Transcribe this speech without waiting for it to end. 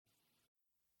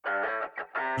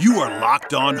You are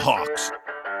Locked On Hawks,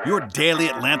 your daily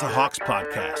Atlanta Hawks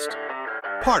podcast.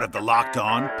 Part of the Locked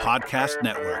On Podcast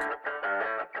Network.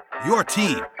 Your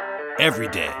team every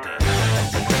day.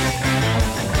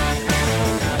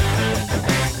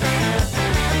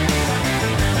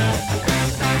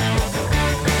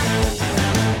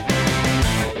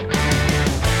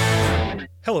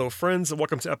 Hello, friends, and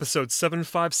welcome to episode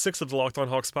 756 of the Locked On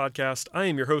Hawks podcast. I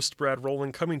am your host, Brad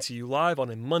Rowland, coming to you live on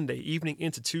a Monday evening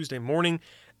into Tuesday morning.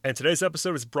 And today's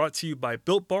episode is brought to you by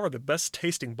Built Bar, the best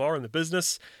tasting bar in the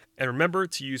business. And remember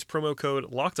to use promo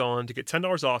code LOCKEDON to get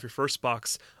 $10 off your first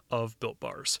box of Built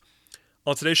Bars.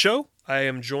 On today's show, I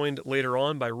am joined later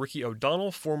on by Ricky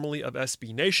O'Donnell, formerly of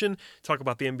SB Nation, talk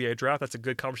about the NBA draft. That's a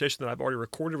good conversation that I've already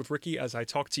recorded with Ricky as I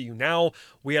talk to you now.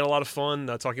 We had a lot of fun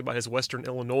talking about his Western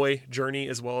Illinois journey,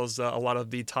 as well as a lot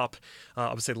of the top,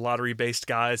 I would say, lottery-based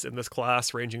guys in this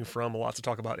class, ranging from a lot to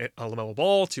talk about LaMelo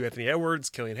Ball to Anthony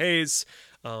Edwards, Killian Hayes,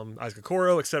 Isaac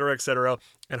Okoro, et cetera,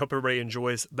 and hope everybody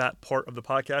enjoys that part of the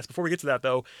podcast. Before we get to that,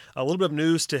 though, a little bit of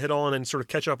news to hit on and sort of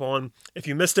catch up on. If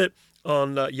you missed it,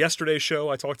 on yesterday's show,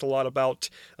 I talked a lot about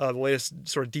the latest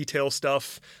sort of detail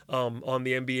stuff on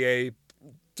the NBA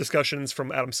discussions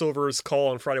from Adam Silver's call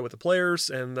on Friday with the players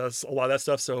and a lot of that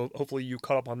stuff. So hopefully you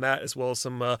caught up on that, as well as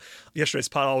some yesterday's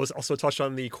pod. I was also touched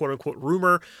on the quote-unquote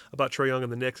rumor about Trae Young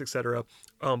and the Knicks, etc.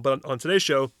 But on today's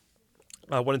show,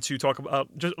 I wanted to talk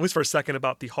about, just at least for a second,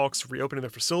 about the Hawks reopening their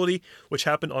facility, which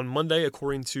happened on Monday,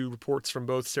 according to reports from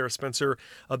both Sarah Spencer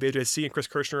of the AJC and Chris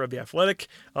Kirschner of The Athletic.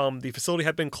 The facility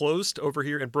had been closed over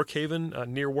here in Brookhaven,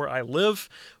 near where I live,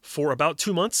 for about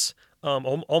 2 months.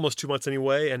 Almost 2 months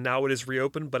anyway, and now it is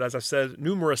reopened. But as I've said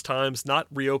numerous times, not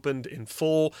reopened in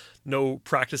full, no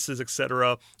practices,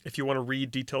 etc. If you want to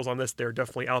read details on this, they're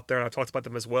definitely out there. And I've talked about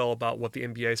them as well, about what the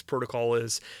NBA's protocol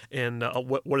is and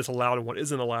what is allowed and what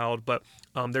isn't allowed. But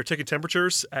they're taking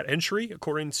temperatures at entry,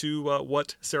 according to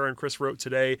what Sarah and Chris wrote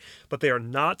today. But they are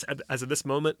not, as of this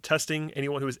moment, testing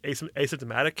anyone who is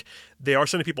asymptomatic. They are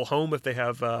sending people home if they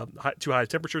have too high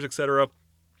temperatures, etc.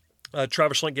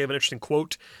 Travis Schlenk gave an interesting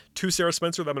quote to Sarah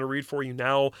Spencer that I'm going to read for you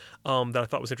now that I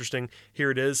thought was interesting.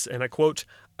 Here it is, and I quote,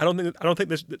 I don't think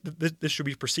this should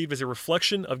be perceived as a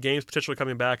reflection of games potentially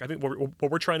coming back. I think what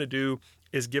we're trying to do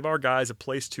is give our guys a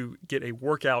place to get a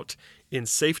workout in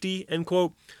safety, end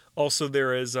quote. Also,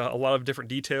 there is a lot of different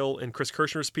detail in Chris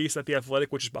Kirschner's piece at The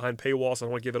Athletic, which is behind paywall, so I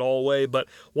don't want to give it all away. But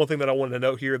one thing that I wanted to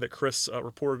note here that Chris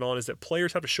reported on is that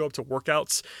players have to show up to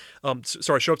workouts,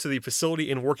 show up to the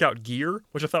facility in workout gear,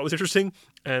 which I thought was interesting,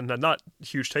 and not a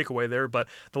huge takeaway there. But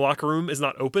the locker room is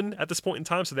not open at this point in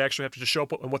time, so they actually have to just show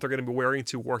up in what they're going to be wearing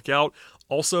to work out.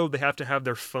 Also, they have to have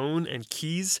their phone and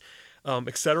keys,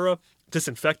 etc.,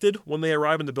 disinfected when they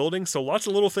arrive in the building. So lots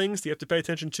of little things that you have to pay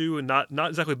attention to, and not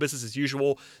exactly business as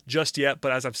usual just yet.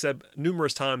 But as I've said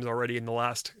numerous times already in the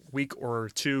last week or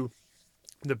two,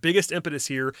 the biggest impetus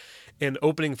here in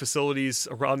opening facilities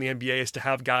around the NBA is to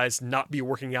have guys not be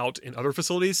working out in other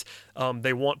facilities.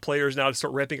 They want players now to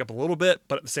start ramping up a little bit,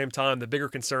 but at the same time, the bigger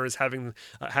concern is having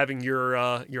your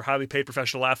highly paid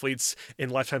professional athletes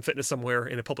in Lifetime Fitness somewhere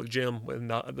in a public gym.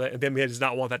 And the NBA does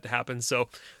not want that to happen, so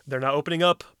they're not opening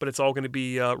up, but it's all going to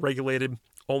be regulated.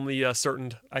 Only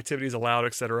certain activities allowed,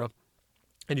 etc.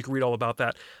 And you can read all about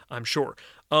that, I'm sure.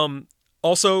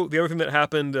 Also, the other thing that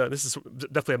happened, this is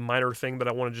definitely a minor thing, but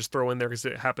I want to just throw in there because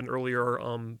it happened earlier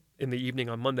in the evening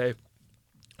on Monday.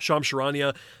 Shams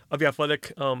Charania of The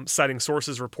Athletic, citing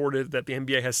sources, reported that the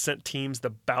NBA has sent teams the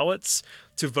ballots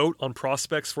to vote on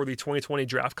prospects for the 2020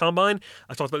 draft combine.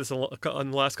 I talked about this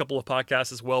on the last couple of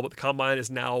podcasts as well, but the combine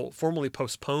is now formally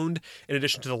postponed in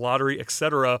addition to the lottery,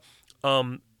 etc.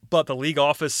 But the league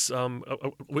office,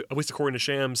 at least according to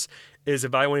Shams, is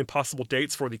evaluating possible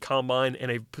dates for the combine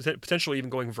and potentially even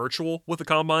going virtual with the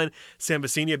combine. Sam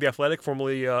Vecenie of The Athletic,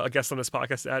 formerly a guest on this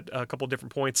podcast at a couple of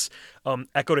different points,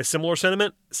 echoed a similar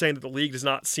sentiment, saying that the league does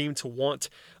not seem to want,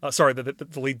 the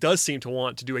league does seem to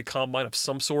want to do a combine of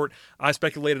some sort. I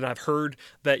speculated, and I've heard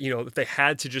that, if they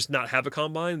had to just not have a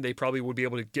combine, they probably would be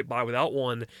able to get by without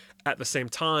one. At the same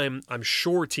time, I'm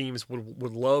sure teams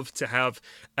would love to have,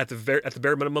 at the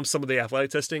bare minimum, some of the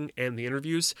athletic testing and the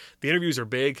interviews. The interviews are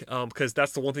big because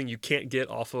that's the one thing you can't get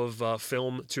off of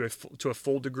film to a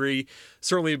full degree.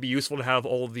 Certainly, it'd be useful to have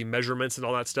all of the measurements and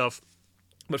all that stuff.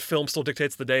 But film still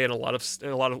dictates the day in a lot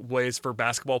of ways for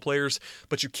basketball players.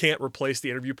 But you can't replace the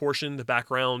interview portion, the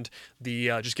background, the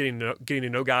just getting to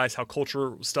know guys, how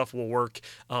culture stuff will work,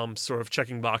 sort of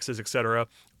checking boxes, etc.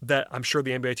 That I'm sure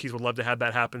the NBA teams would love to have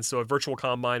that happen. So a virtual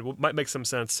combine might make some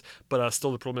sense, but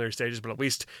still the preliminary stages. But at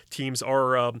least teams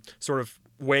are sort of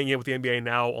weighing in with the NBA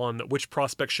now on which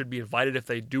prospects should be invited if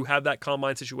they do have that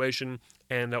combine situation,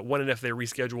 and when and if they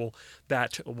reschedule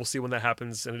that. We'll see when that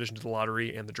happens, in addition to the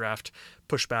lottery and the draft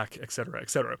pushback, etc.,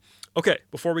 etc. Okay,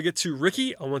 before we get to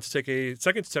Ricky, I want to take a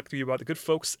second to talk to you about the good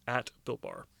folks at Built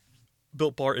Bar.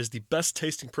 Built Bar is the best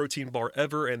tasting protein bar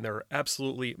ever, and there are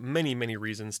absolutely many, many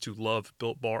reasons to love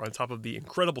Built Bar. On top of the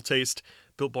incredible taste,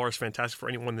 Built Bar is fantastic for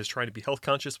anyone that's trying to be health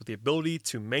conscious, with the ability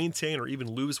to maintain or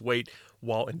even lose weight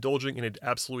while indulging in an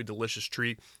absolutely delicious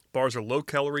treat. Bars are low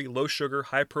calorie, low sugar,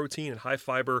 high protein, and high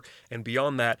fiber, and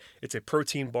beyond that, it's a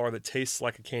protein bar that tastes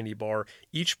like a candy bar.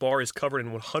 Each bar is covered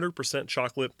in 100%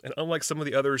 chocolate, and unlike some of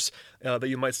the others that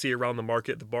you might see around the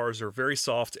market, the bars are very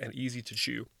soft and easy to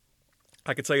chew.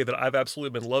 I can tell you that I've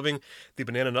absolutely been loving the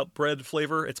banana nut bread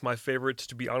flavor. It's my favorite,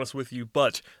 to be honest with you,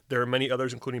 but there are many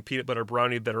others, including peanut butter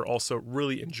brownie, that are also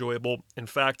really enjoyable. In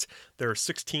fact, there are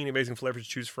 16 amazing flavors to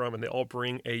choose from, and they all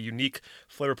bring a unique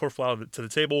flavor profile to the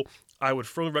table. I would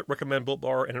firmly recommend Built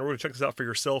Bar, and in order to check this out for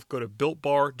yourself, go to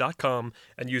BuiltBar.com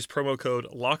and use promo code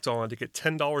LOCKEDON to get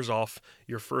 $10 off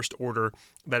your first order.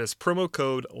 That is promo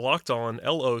code LOCKEDON,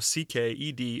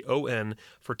 LOCKEDON,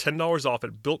 for $10 off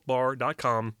at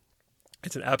BuiltBar.com.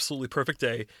 It's an absolutely perfect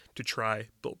day to try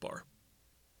Built Bar.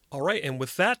 All right, and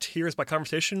with that, here's my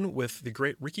conversation with the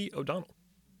great Ricky O'Donnell.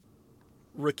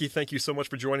 Ricky, thank you so much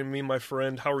for joining me, my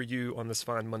friend. How are you on this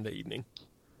fine Monday evening?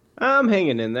 I'm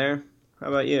hanging in there. How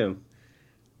about you?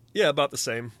 Yeah, about the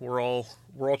same. We're all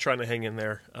trying to hang in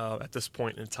there at this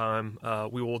point in time.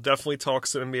 We will definitely talk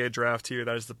some NBA draft here.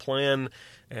 That is the plan,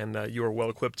 and you are well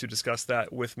equipped to discuss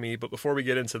that with me. But before we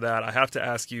get into that, I have to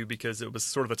ask you, because it was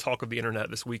sort of the talk of the internet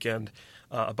this weekend,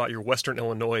 about your Western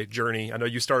Illinois journey. I know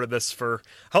you started this for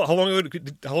how long ago?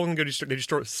 Did you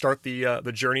start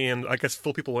the journey? And I guess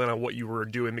fill people in on what you were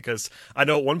doing, because I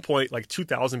know at one point like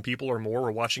 2,000 people or more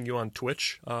were watching you on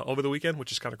Twitch over the weekend,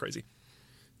 which is kind of crazy.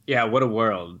 Yeah, what a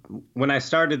world. When I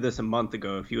started this a month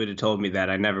ago, if you would have told me that,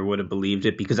 I never would have believed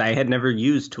it, because I had never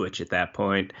used Twitch at that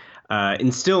point.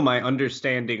 And still my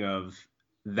understanding of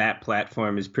that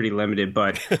platform is pretty limited,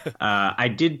 but I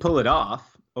did pull it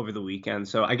off over the weekend.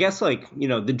 So I guess,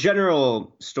 the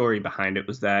general story behind it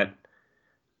was that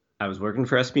I was working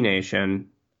for SB Nation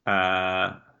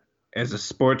as a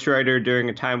sports writer during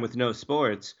a time with no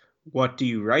sports. What do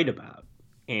you write about?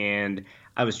 And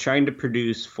I was trying to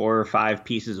produce 4 or 5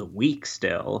 pieces a week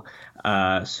still.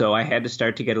 So I had to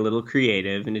start to get a little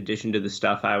creative, in addition to the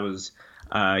stuff I was,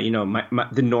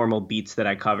 the normal beats that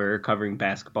I covering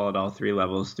basketball at all 3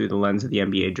 levels through the lens of the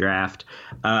NBA draft.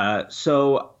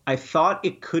 So I thought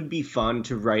it could be fun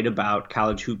to write about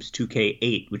College Hoops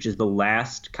 2K8, which is the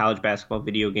last college basketball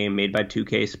video game made by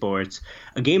 2K Sports,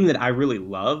 a game that I really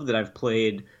love, that I've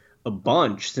played a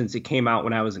bunch since it came out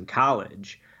when I was in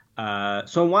college.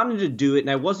 So I wanted to do it, and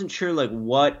I wasn't sure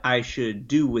what I should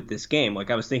do with this game.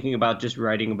 I was thinking about just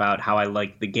writing about how I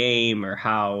liked the game, or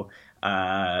how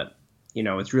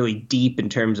it's really deep in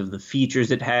terms of the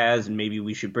features it has, and maybe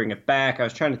we should bring it back. I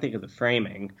was trying to think of the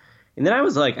framing, and then I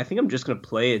was like, I think I'm just gonna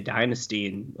play a Dynasty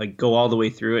and go all the way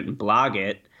through it and blog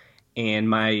it. And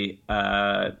my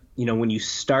when you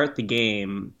start the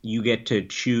game, you get to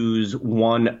choose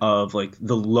one of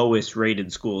the lowest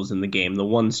rated schools in the game, the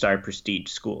 1-star prestige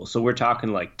school. So we're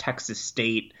talking Texas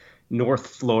State, North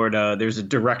Florida. There's a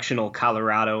directional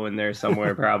Colorado in there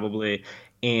somewhere probably.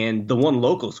 And the one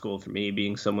local school for me,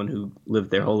 being someone who lived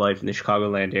their whole life in the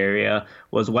Chicagoland area,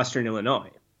 was Western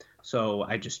Illinois. So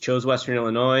I just chose Western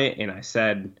Illinois, and I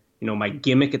said, my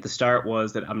gimmick at the start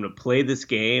was that I'm going to play this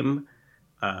game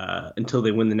until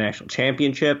they win the national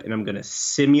championship, and I'm going to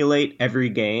simulate every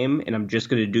game, and I'm just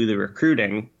going to do the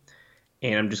recruiting,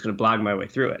 and I'm just going to blog my way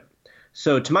through it.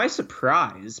 So to my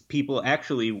surprise, people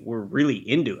actually were really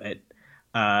into it.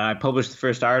 I published the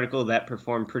first article that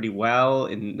performed pretty well,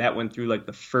 and that went through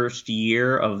the first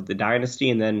year of the Dynasty,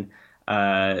 and then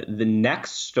the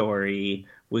next story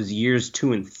was years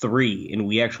 2 and 3, and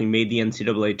we actually made the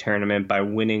NCAA tournament by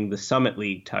winning the Summit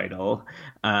League title.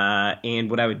 And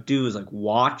what I would do is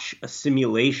watch a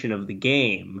simulation of the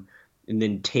game, and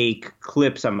then take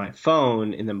clips on my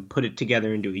phone and then put it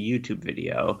together into a YouTube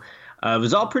video. It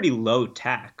was all pretty low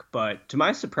tech, but to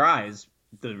my surprise,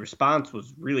 the response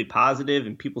was really positive,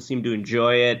 and people seemed to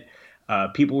enjoy it.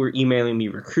 People were emailing me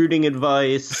recruiting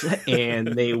advice, and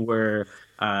they were,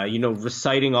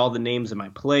 reciting all the names of my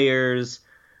players.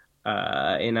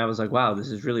 And I was like, wow, this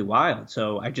is really wild.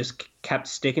 So I just kept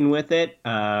sticking with it,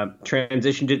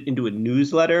 transitioned it into a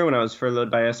newsletter when I was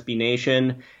furloughed by SB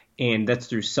Nation, and that's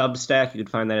through Substack. You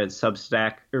can find that at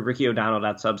Substack, or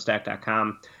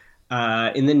rickyo'donnell.substack.com.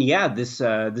 And then,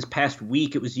 this past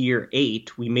week, it was year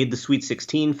 8. We made the Sweet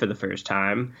 16 for the first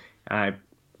time. I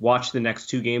watch the next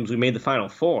two games. We made the Final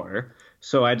Four.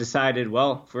 So I decided,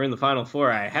 well, if we're in the Final Four,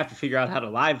 I have to figure out how to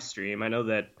live stream. I know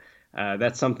that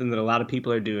that's something that a lot of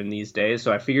people are doing these days.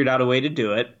 So I figured out a way to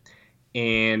do it.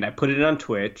 And I put it on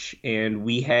Twitch, and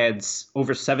we had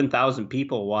over 7,000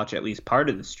 people watch at least part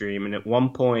of the stream. And at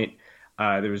one point,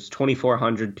 there was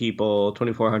 2,400 people,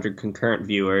 2,400 concurrent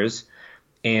viewers,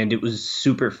 and it was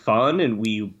super fun. And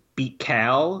we beat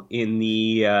Cal in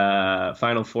the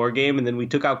Final Four game, and then we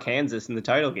took out Kansas in the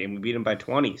title game. We beat them by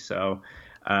 20. So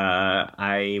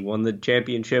I won the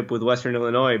championship with Western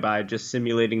Illinois by just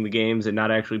simulating the games and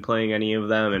not actually playing any of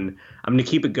them. And I'm going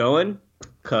to keep it going,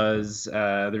 because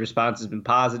the response has been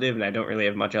positive and I don't really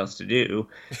have much else to do.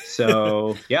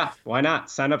 So, yeah, why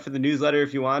not? Sign up for the newsletter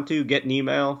if you want to. Get an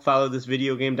email. Follow this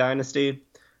Video Game Dynasty.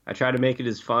 I try to make it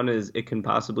as fun as it can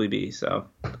possibly be. So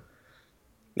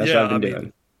that's what I've been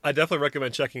doing. I definitely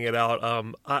recommend checking it out.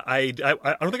 I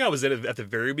don't think I was in it at the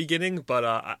very beginning, but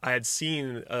I had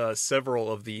seen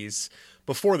several of these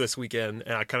before this weekend,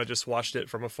 and I kind of just watched it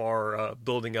from afar,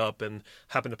 building up, and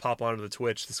happened to pop onto the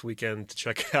Twitch this weekend to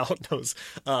check out those.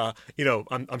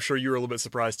 I'm sure you were a little bit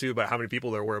surprised too about how many people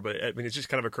there were, but I mean, it's just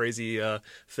kind of a crazy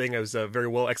thing. It was a very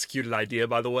well executed idea,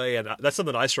 by the way, and that's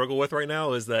something I struggle with right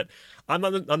now. Is that I'm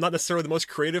not necessarily the most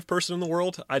creative person in the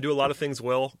world. I do a lot of things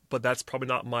well, but that's probably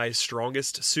not my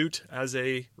strongest suit as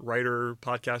a writer,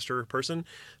 podcaster person.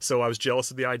 So I was jealous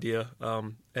of the idea,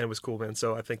 and it was cool, man.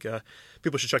 So I think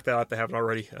people should check that out if they haven't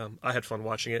already. I had fun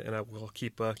watching it, and I will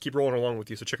keep rolling along with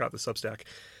you. So check out the Substack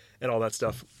and all that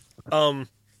stuff.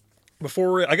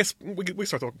 Before I guess we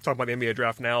start talking about the NBA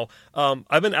draft now.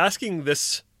 I've been asking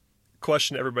this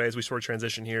question to everybody as we sort of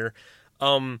transition here.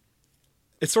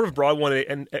 It's sort of a broad one,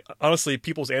 and honestly,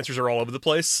 people's answers are all over the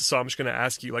place. So I'm just going to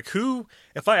ask you, like,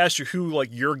 if I asked you who, like,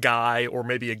 your guy or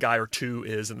maybe a guy or two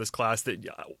is in this class, that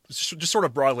just sort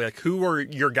of broadly, like, who are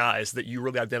your guys that you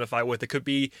really identify with? It could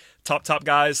be top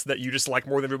guys that you just like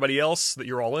more than everybody else that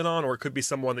you're all in on, or it could be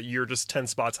someone that you're just 10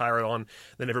 spots higher on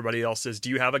than everybody else is.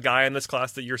 Do you have a guy in this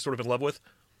class that you're sort of in love with?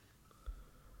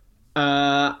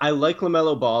 I like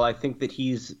LaMelo Ball. I think that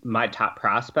he's my top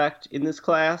prospect in this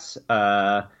class.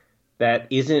 That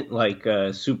isn't like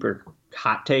a super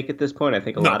hot take at this point. I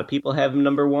think a lot of people have him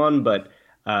number one, but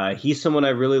he's someone I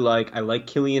really like. I like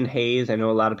Killian Hayes. I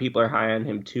know a lot of people are high on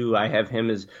him too. I have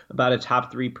him as about a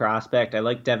top 3 prospect. I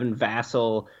like Devin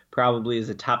Vassell probably as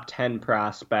a top 10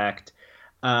 prospect.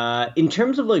 In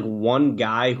terms of like one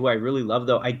guy who I really love,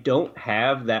 though, I don't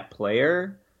have that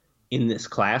player in this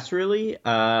class really.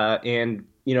 And,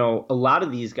 you know, a lot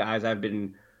of these guys I've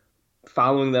been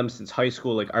following them since high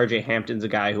school. Like RJ Hampton's a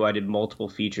guy who I did multiple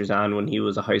features on when he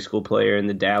was a high school player in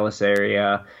the Dallas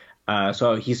area.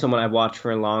 So he's someone I've watched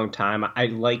for a long time. I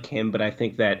like him, but I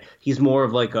think that he's more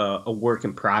of like a work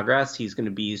in progress. He's going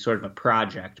to be sort of a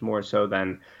project more so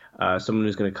than someone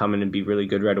who's going to come in and be really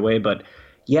good right away. But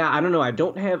yeah, I don't know. I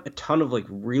don't have a ton of like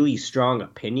really strong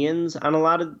opinions on a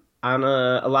lot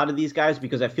of these guys,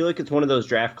 because I feel like it's one of those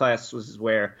draft classes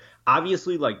where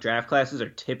obviously like draft classes are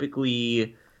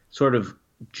typically sort of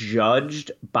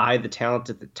judged by the talent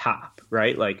at the top,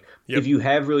 right? Like if you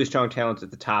have really strong talents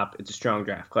at the top, it's a strong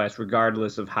draft class,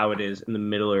 regardless of how it is in the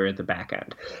middle or at the back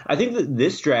end. I think that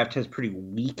this draft has pretty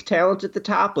weak talent at the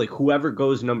top. Like whoever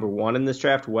goes number 1 in this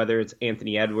draft, whether it's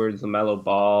Anthony Edwards, LaMelo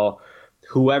Ball,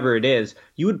 whoever it is,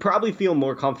 you would probably feel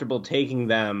more comfortable taking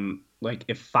them like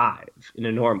if 5 in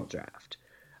a normal draft.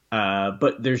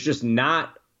 But there's just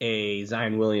not a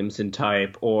Zion Williamson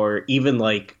type, or even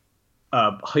like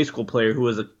a high school player who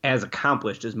is as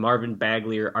accomplished as Marvin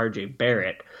Bagley or RJ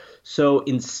Barrett. So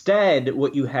instead,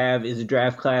 what you have is a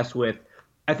draft class with,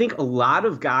 I think, a lot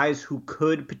of guys who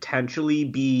could potentially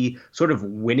be sort of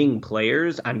winning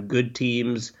players on good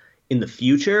teams in the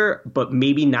future, but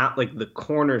maybe not like the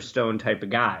cornerstone type of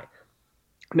guy.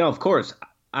 Now, of course,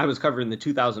 I was covering the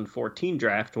 2014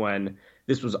 draft when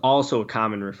this was also a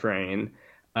common refrain.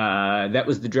 That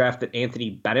was the draft that Anthony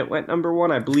Bennett went number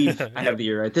 1, I believe. I have the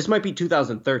year right. This might be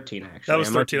 2013, actually. That was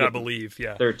 13, I believe,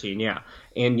 yeah. 13, yeah.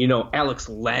 And, you know, Alex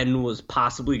Len was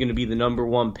possibly going to be the number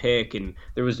 1 pick, and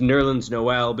there was Nerlens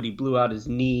Noel, but he blew out his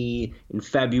knee in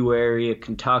February at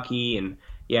Kentucky, and,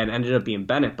 yeah, it ended up being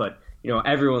Bennett. But, you know,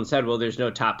 everyone said, well, there's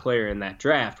no top player in that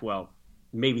draft. Well,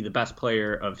 maybe the best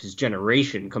player of his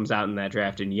generation comes out in that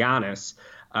draft in Giannis,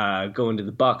 going to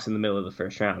the Bucks in the middle of the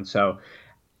first round. So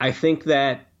I think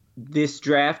that this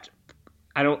draft,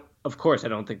 of course, I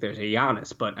don't think there's a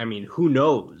Giannis, but I mean, who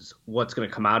knows what's going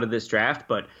to come out of this draft?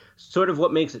 But sort of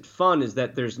what makes it fun is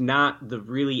that there's not the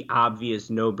really obvious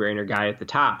no-brainer guy at the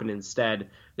top, and instead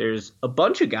there's a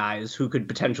bunch of guys who could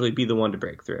potentially be the one to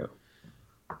break through.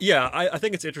 Yeah, I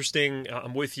think it's interesting.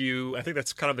 I'm with you. I think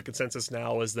that's kind of the consensus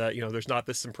now is that, there's not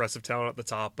this impressive talent at the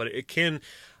top, but it can.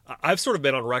 I've sort of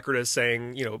been on record as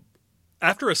saying,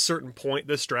 after a certain point,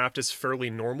 this draft is fairly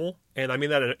normal. And I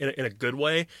mean that in a good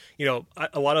way.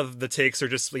 A lot of the takes are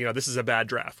just, this is a bad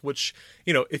draft, which,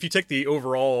 if you take the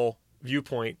overall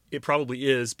viewpoint, it probably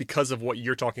is because of what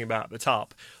you're talking about at the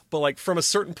top. But like from a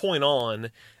certain point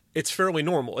on, it's fairly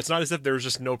normal. It's not as if there's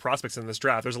just no prospects in this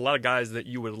draft. There's a lot of guys that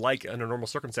you would like under normal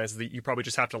circumstances that you probably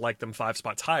just have to like them 5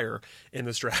 spots higher in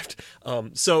this draft.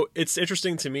 So it's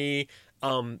interesting to me.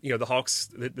 The Hawks,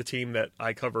 the team that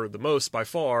I cover the most by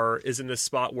far, is in this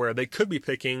spot where they could be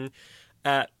picking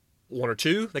at 1 or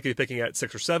 2. They could be picking at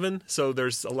 6 or 7. So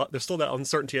there's still that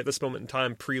uncertainty at this moment in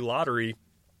time pre-lottery.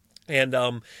 And,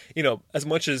 as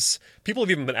much as people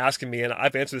have even been asking me, and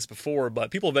I've answered this before,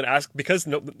 but people have been asked, because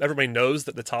everybody knows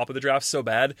that the top of the draft's so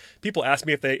bad, people ask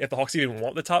me if the Hawks even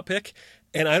want the top pick.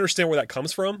 And I understand where that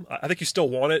comes from. I think you still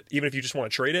want it, even if you just want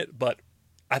to trade it. But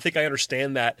I think I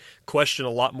understand that question a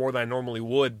lot more than I normally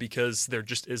would, because there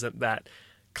just isn't that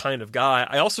kind of guy.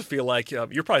 I also feel like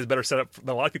you're probably better set up than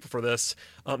a lot of people for this.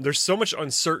 There's so much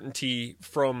uncertainty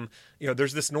from,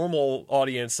 there's this normal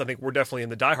audience. I think we're definitely in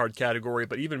the diehard category,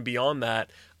 but even beyond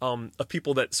that, of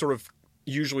people that sort of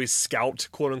usually scout,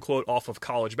 quote unquote, off of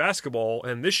college basketball.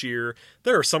 And this year,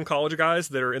 there are some college guys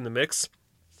that are in the mix,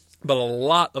 but a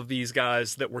lot of these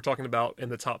guys that we're talking about in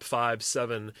the top 5,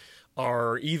 7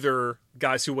 are either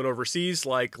guys who went overseas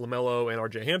like LaMelo and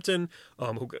RJ Hampton,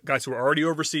 guys who are already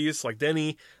overseas like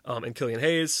Denny and Killian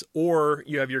Hayes, or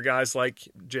you have your guys like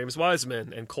James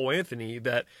Wiseman and Cole Anthony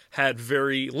that had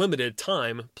very limited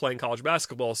time playing college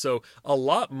basketball. So a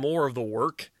lot more of the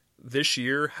work this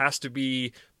year has to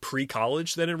be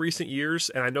pre-college than in recent years.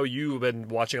 And I know you've been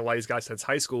watching a lot of these guys since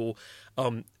high school.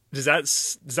 Does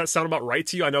that sound about right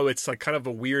to you? I know it's like kind of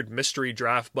a weird mystery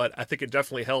draft, but I think it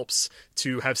definitely helps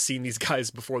to have seen these guys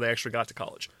before they actually got to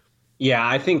college. Yeah,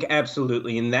 I think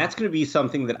absolutely. And that's going to be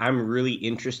something that I'm really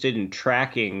interested in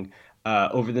tracking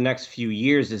over the next few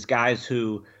years, is guys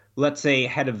who, let's say,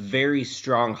 had a very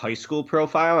strong high school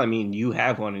profile. I mean, you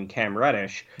have one in Cam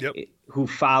Reddish. Yep.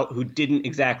 Who didn't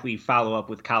exactly follow up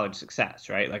with college success,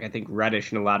 right? Like, I think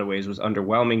Reddish in a lot of ways was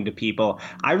underwhelming to people.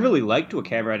 I really liked what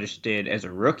Cam Reddish did as a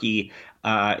rookie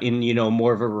in,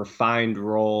 more of a refined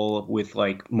role with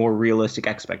like more realistic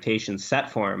expectations set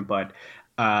for him. But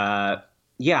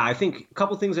yeah, I think a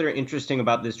couple things that are interesting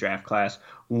about this draft class.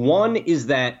 One is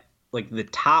that like the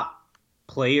top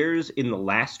players in the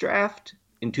last draft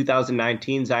in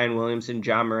 2019, Zion Williamson,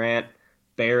 John Morant,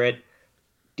 Barrett,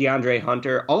 DeAndre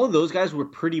Hunter, all of those guys were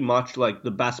pretty much like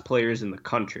the best players in the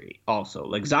country also.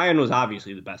 Like Zion was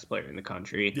obviously the best player in the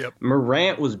country. Yep.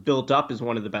 Morant was built up as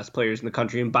one of the best players in the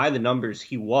country, and by the numbers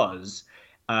he was.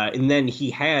 And then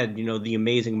he had, the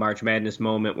amazing March Madness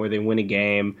moment where they win a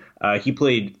game. He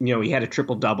played, he had a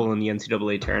triple-double in the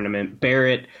NCAA tournament.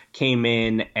 Barrett came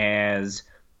in as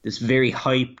this very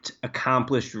hyped,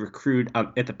 accomplished recruit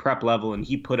at the prep level, and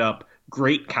he put up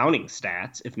great counting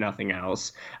stats, if nothing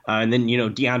else. And then,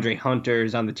 DeAndre Hunter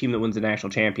is on the team that wins the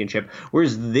national championship.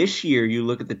 Whereas this year, you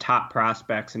look at the top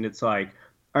prospects, and it's like,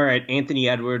 all right, Anthony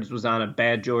Edwards was on a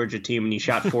bad Georgia team, and he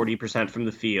shot 40% from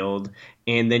the field.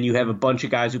 And then you have a bunch of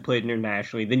guys who played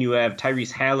internationally. Then you have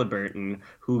Tyrese Halliburton,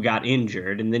 who got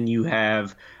injured. And then you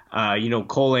have,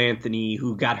 Cole Anthony,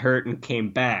 who got hurt and came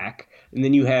back. And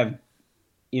then you have,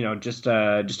 just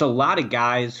a lot of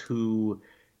guys who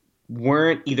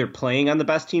weren't either playing on the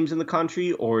best teams in the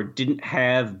country or didn't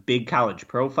have big college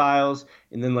profiles.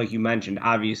 And then, like you mentioned,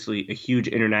 obviously a huge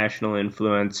international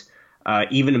influence,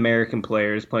 even American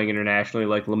players playing internationally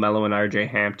like LaMelo and RJ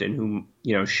Hampton,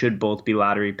 who, should both be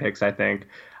lottery picks, I think.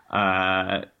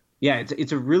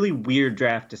 It's a really weird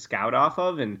draft to scout off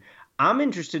of. And I'm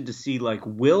interested to see, like,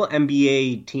 will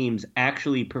NBA teams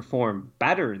actually perform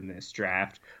better in this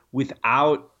draft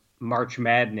without March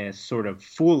Madness sort of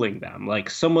fooling them? Like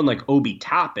someone like Obi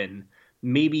Toppin,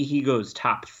 maybe he goes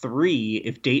top 3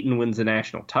 if Dayton wins the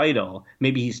national title.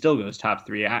 Maybe he still goes top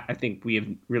 3. I think we have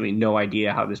really no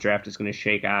idea how this draft is going to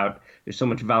shake out. There's so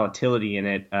much volatility in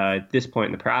it at this point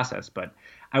in the process. But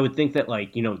I would think that,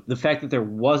 like, the fact that there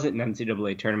wasn't an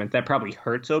NCAA tournament, that probably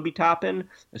hurts Obi Toppin,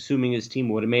 assuming his team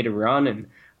would have made a run. And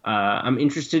I'm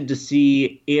interested to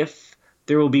see if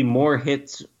there will be more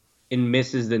hits and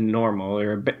misses than normal,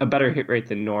 or a better hit rate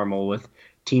than normal, with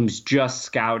teams just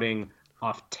scouting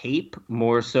off tape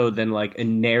more so than like a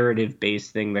narrative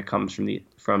based thing that comes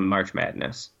from March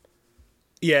Madness.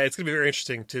 Yeah, it's going to be very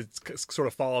interesting to sort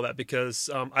of follow that, because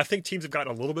I think teams have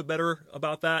gotten a little bit better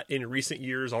about that in recent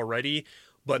years already,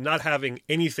 but not having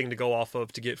anything to go off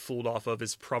of to get fooled off of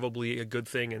is probably a good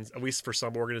thing, and at least for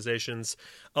some organizations.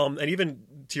 And even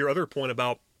to your other point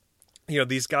about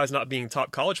these guys not being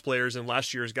top college players and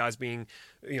last year's guys being,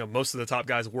 most of the top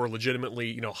guys were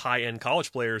legitimately, high-end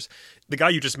college players. The guy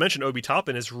you just mentioned, Obi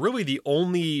Toppin, is really the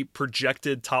only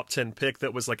projected top 10 pick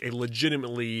that was like a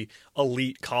legitimately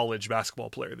elite college basketball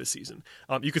player this season.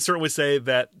 You could certainly say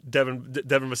that Devin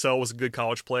Vassell was a good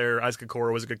college player, Isaac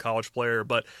Okoro was a good college player,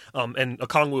 but and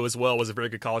Okongwu as well was a very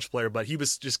good college player, but he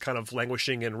was just kind of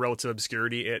languishing in relative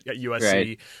obscurity at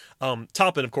USC. Right.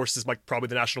 Toppin, of course, is like probably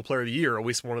the National Player of the Year, or at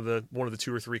least one of the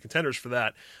 2 or 3 contenders for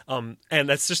that. And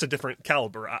that's just a different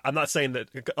caliber. I'm not saying that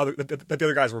the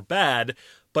other guys were bad,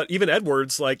 but even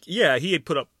Edwards, he had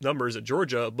put up numbers at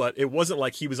Georgia, but it wasn't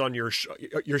like he was on your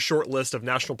short list of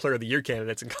National Player of the Year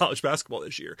candidates in college basketball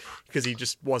this year, because he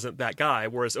just wasn't that guy.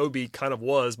 Whereas Obi kind of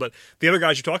was. But the other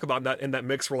guys you talk about in that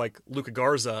mix were like Luka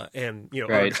Garza and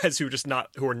other guys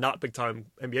who are not big time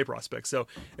NBA prospects. So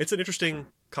it's an interesting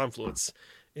confluence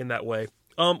in that way.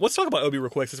 Let's talk about Obi real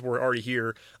quick since we're already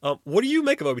here. What do you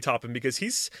make of Obi Toppin? Because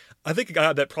he's, I think, a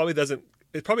guy that probably isn't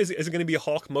going to be a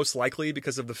Hawk most likely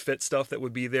because of the fit stuff that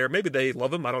would be there. Maybe they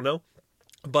love him, I don't know.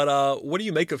 But what do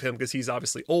you make of him? Because he's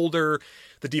obviously older.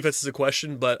 The defense is a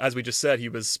question, but as we just said, he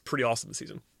was pretty awesome this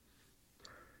season.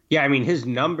 Yeah, I mean, his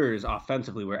numbers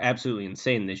offensively were absolutely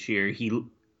insane this year. He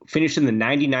finished in the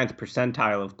 99th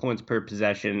percentile of points per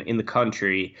possession in the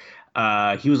country.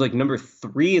 He was like number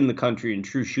 3 in the country in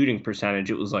true shooting percentage.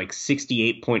 It was like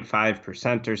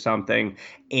 68.5% or something.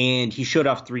 And he showed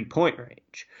off 3-point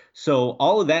range. So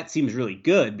all of that seems really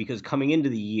good because coming into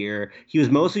the year, he was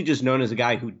mostly just known as a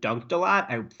guy who dunked a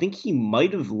lot. I think he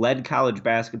might have led college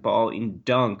basketball in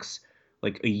dunks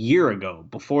like a year ago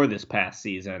before this past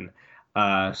season.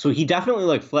 So he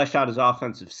definitely fleshed out his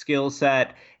offensive skill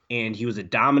set, and he was a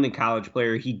dominant college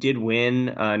player. He did win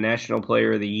National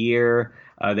Player of the Year,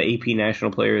 the AP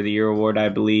National Player of the Year award, I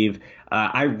believe.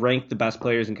 I ranked the best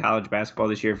players in college basketball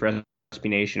this year for SB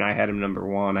Nation. I had him number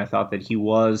 1. I thought that he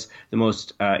was the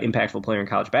most impactful player in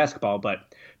college basketball,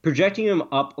 but projecting him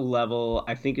up a level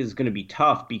I think is going to be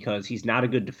tough because he's not a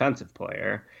good defensive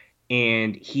player,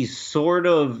 and he's sort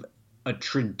of a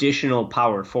traditional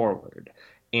power forward.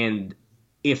 And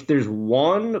if there's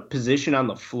one position on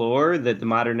the floor that the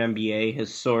modern NBA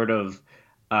has sort of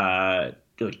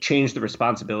changed the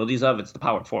responsibilities of, it's the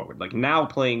power forward. Like now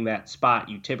playing that spot,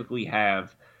 you typically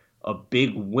have a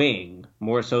big wing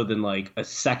more so than like a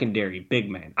secondary big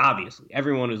man. Obviously,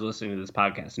 everyone who's listening to this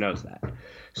podcast knows that.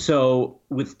 So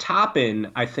with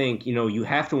Toppin, I think, you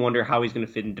have to wonder how he's going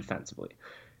to fit in defensively.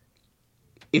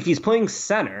 If he's playing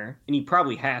center, and he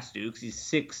probably has to because he's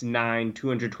 6'9",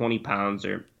 220 pounds,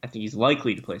 or I think he's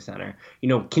likely to play center,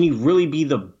 can he really be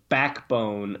the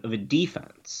backbone of a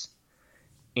defense?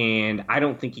 And I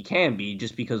don't think he can be,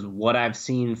 just because what I've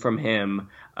seen from him,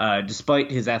 despite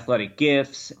his athletic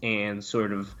gifts and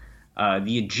sort of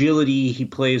the agility he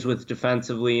plays with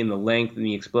defensively and the length and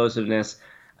the explosiveness,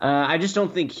 I just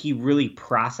don't think he really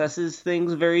processes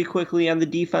things very quickly on the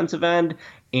defensive end.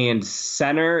 And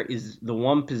center is the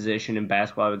one position in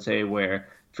basketball, I would say, where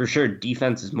for sure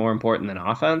defense is more important than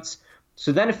offense.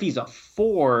 So then if he's a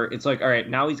 4, it's like, all right,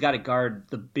 now he's got to guard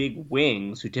the big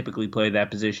wings who typically play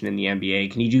that position in the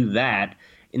NBA. Can he do that?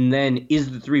 And then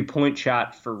is the 3-point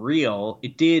shot for real?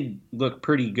 It did look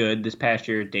pretty good this past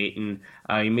year at Dayton.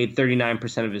 He made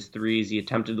 39% of his threes. He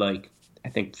attempted I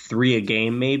think 3 a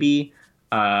game maybe.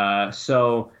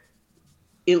 So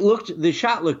the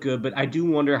shot looked good, but I do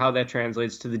wonder how that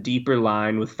translates to the deeper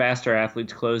line with faster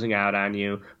athletes closing out on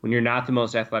you when you're not the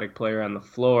most athletic player on the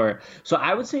floor. So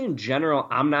I would say in general,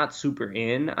 I'm not super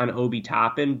in on Obi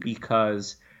Toppin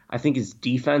because I think his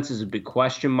defense is a big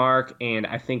question mark, and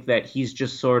I think that he's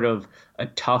just sort of a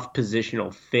tough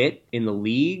positional fit in the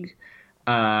league.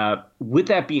 With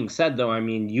that being said, though, I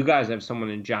mean, you guys have someone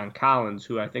in John Collins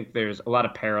who I think there's a lot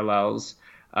of parallels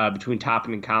between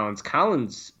Toppin and Collins.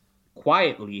 Collins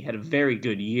quietly had a very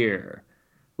good year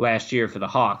last year for the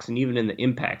Hawks, and even in the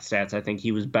impact stats, I think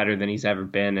he was better than he's ever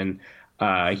been. And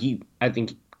I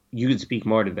think you could speak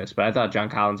more to this, but I thought John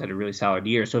Collins had a really solid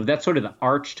year. So if that's sort of the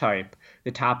archetype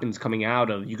that Toppin's coming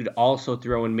out of, you could also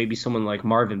throw in maybe someone like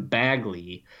Marvin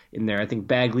Bagley in there. I think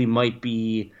Bagley might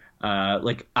be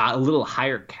like a little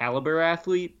higher caliber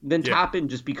athlete than Toppin,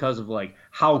 just because of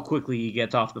how quickly he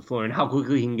gets off the floor and how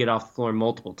quickly he can get off the floor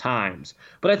multiple times.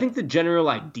 But I think the general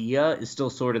idea is still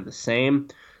sort of the same.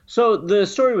 So the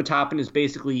story with Toppin is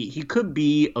basically he could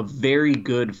be a very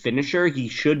good finisher. He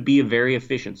should be a very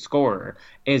efficient scorer,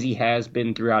 as he has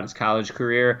been throughout his college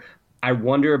career. I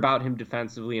wonder about him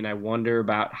defensively, and I wonder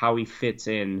about how he fits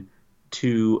in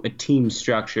to a team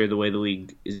structure the way the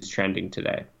league is trending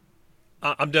today.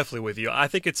 I'm definitely with you. I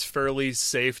think it's fairly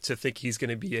safe to think he's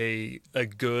going to be a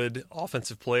good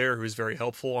offensive player who's very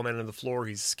helpful on the end of the floor.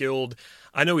 He's skilled.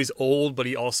 I know he's old, but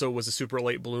he also was a super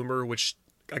late bloomer, which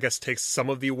I guess takes some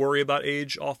of the worry about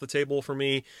age off the table for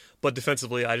me. But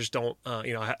defensively, I just don't, I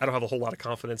don't have a whole lot of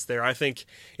confidence there. I think,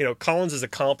 Collins is a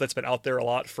comp that's been out there a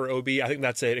lot for Obi. I think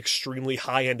that's an extremely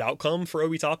high-end outcome for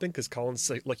Obi Toppin because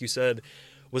Collins, like you said,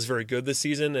 was very good this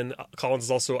season, and Collins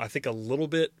is also, I think, a little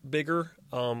bit bigger,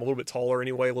 a little bit taller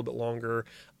anyway, a little bit longer,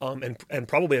 and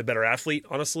probably a better athlete,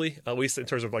 honestly, at least in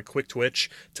terms of like quick twitch.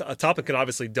 Toppin can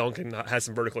obviously dunk and has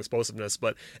some vertical explosiveness,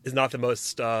 but is not the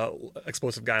most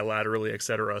explosive guy laterally,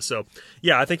 etc. So,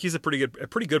 yeah, I think he's a pretty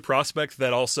good prospect.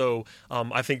 That also,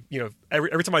 I think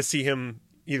every time I see him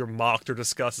either mocked or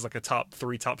discussed as like a top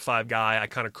 3, top 5 guy, I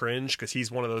kind of cringe because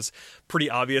he's one of those pretty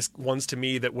obvious ones to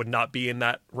me that would not be in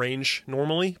that range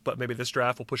normally, but maybe this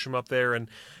draft will push him up there, and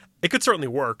it could certainly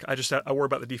work. I worry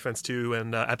about the defense too,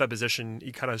 and at that position,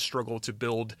 you kind of struggle to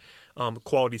build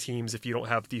quality teams if you don't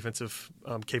have defensive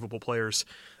capable players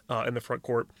in the front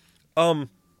court.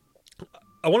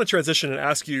 I want to transition and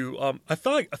ask you, I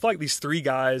feel like these 3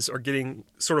 guys are getting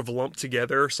sort of lumped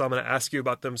together, so I'm going to ask you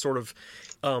about them sort of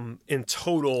in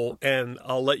total, and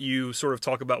I'll let you sort of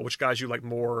talk about which guys you like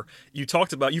more.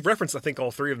 You've referenced, I think, all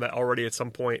 3 of them already at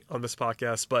some point on this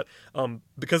podcast, but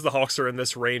because the Hawks are in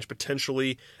this range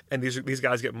potentially, and these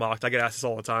guys get mocked, I get asked this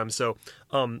all the time. So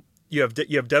you have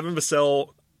Devin Vassell,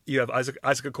 you have Isaac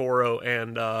Okoro,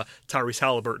 and Tyrese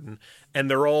Halliburton, and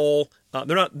they're all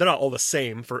they're not all the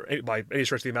same by any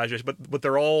stretch of the imagination, but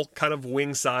they're all kind of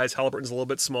wing size. Halliburton's a little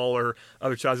bit smaller,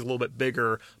 other guys a little bit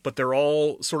bigger, but they're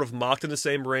all sort of mocked in the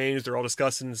same range. They're all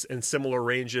discussed in similar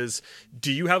ranges.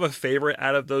 Do you have a favorite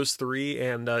out of those 3,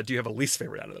 and do you have a least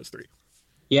favorite out of those 3?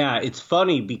 Yeah, it's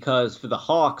funny because for the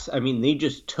Hawks, I mean, they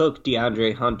just took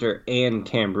DeAndre Hunter and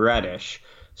Cam Reddish,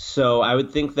 so I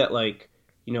would think that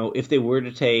if they were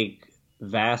to take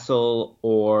Vassell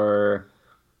or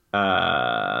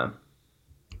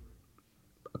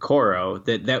Okoro,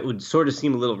 that would sort of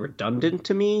seem a little redundant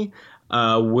to me,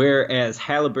 whereas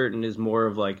Halliburton is more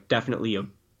of definitely a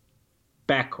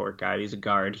backcourt guy. He's a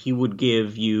guard. He would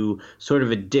give you sort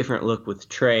of a different look with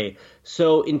Trey.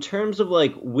 So in terms of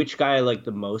which guy I like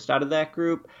the most out of that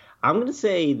group, I'm going to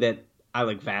say that I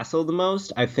like Vassell the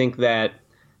most. I think that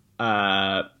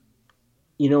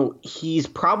he's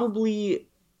probably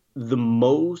the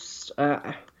most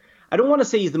I don't want to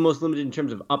say he's the most limited in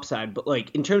terms of upside, but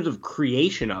in terms of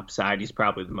creation upside, he's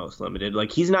probably the most limited.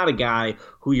 He's not a guy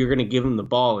who you're going to give him the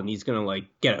ball and he's going to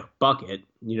get a bucket.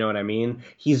 You know what I mean?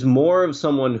 He's more of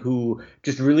someone who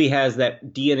just really has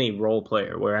that DNA role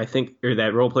player or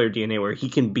that role player DNA where he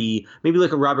can be maybe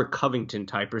like a Robert Covington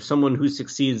type or someone who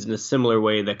succeeds in a similar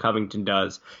way that Covington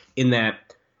does, in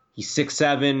that he's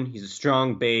 6'7", he's a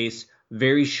strong base,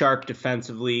 very sharp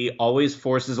defensively, always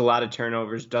forces a lot of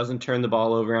turnovers, doesn't turn the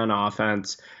ball over on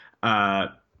offense.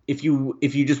 If you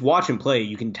just watch him play,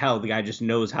 you can tell the guy just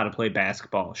knows how to play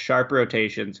basketball. Sharp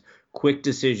rotations, quick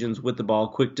decisions with the ball,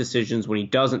 quick decisions when he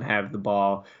doesn't have the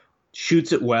ball,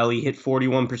 shoots it well. He hit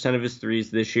 41% of his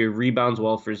threes this year, rebounds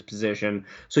well for his position.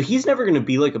 So he's never going to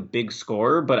be a big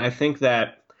scorer, but I think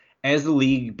that as the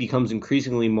league becomes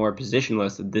increasingly more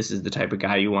positionless, that this is the type of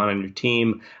guy you want on your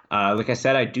team. Like I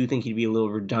said, I do think he'd be a little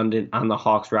redundant on the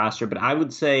Hawks roster, but I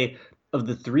would say of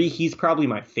the 3, he's probably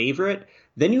my favorite.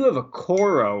 Then you have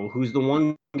Okoro, who's the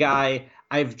one guy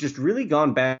I've just really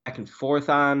gone back and forth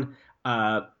on.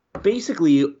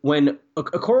 Basically, when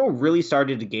Okoro really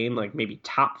started to gain maybe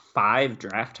top 5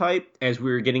 draft type as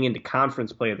we were getting into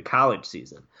conference play of the college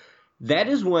season. That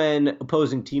is when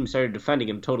opposing teams started defending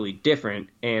him totally different,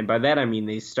 and by that I mean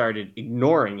they started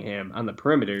ignoring him on the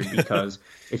perimeter because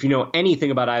if you know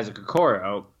anything about Isaac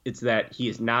Okoro, it's that he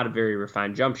is not a very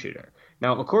refined jump shooter.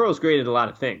 Now, Okoro's great at a lot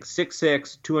of things.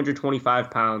 6'6", 225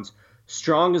 pounds,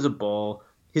 strong as a bull.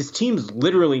 His teams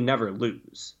literally never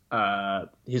lose.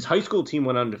 His high school team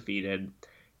went undefeated.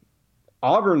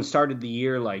 Auburn started the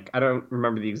year I don't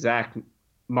remember the exact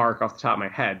mark off the top of my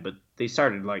head, but they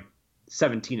started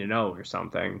 17-0 or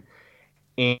something.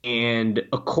 And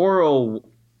Okoro,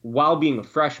 while being a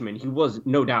freshman, he was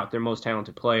no doubt their most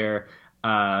talented player.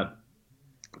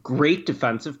 Great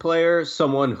defensive player,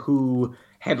 someone who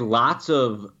had lots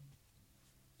of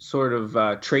sort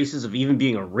of traces of even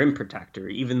being a rim protector,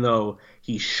 even though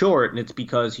he's short, and it's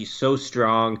because he's so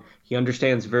strong. He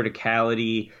understands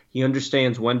verticality. He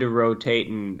understands when to rotate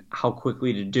and how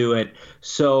quickly to do it.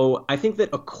 So I think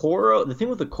that the thing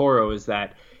with Okoro is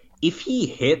that if he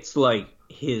hits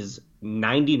his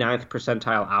 99th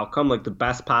percentile outcome, like the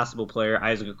best possible player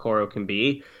Isaac Okoro can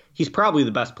be, he's probably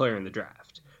the best player in the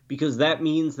draft, because that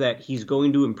means that he's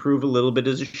going to improve a little bit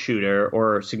as a shooter,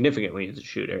 or significantly as a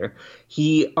shooter.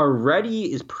 He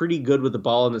already is pretty good with the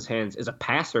ball in his hands as a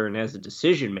passer and as a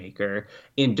decision maker.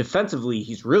 And defensively,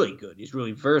 he's really good. He's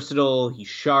really versatile. He's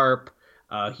sharp.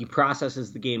 He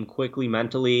processes the game quickly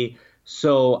mentally.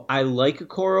 So I like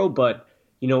Okoro, but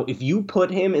if you put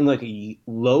him in like a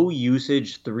low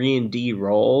usage 3-and-D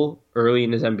role early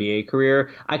in his NBA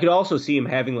career, I could also see him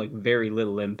having like very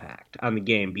little impact on the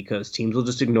game because teams will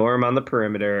just ignore him on the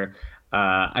perimeter.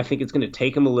 I think it's going to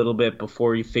take him a little bit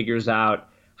before he figures out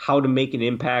how to make an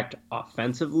impact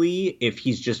offensively if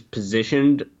he's just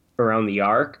positioned around the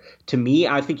arc. To me,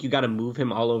 I think you got to move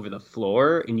him all over the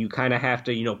floor, and you kind of have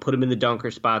to, put him in the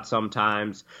dunker spot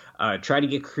sometimes. Try to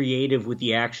get creative with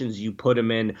the actions you put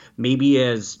him in, maybe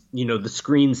as, the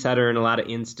screen setter in a lot of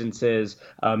instances,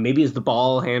 maybe as the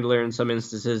ball handler in some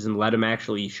instances, and let him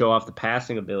actually show off the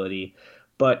passing ability.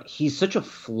 But he's such a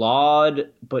flawed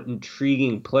but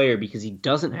intriguing player because he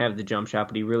doesn't have the jump shot,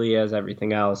 but he really has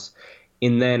everything else.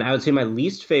 And then I would say my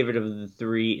least favorite of the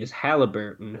three is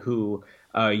Halliburton, who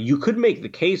you could make the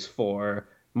case for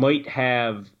might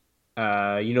have,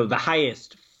 the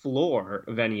highest floor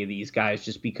of any of these guys,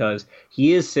 just because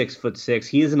he is 6'6".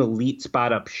 He is an elite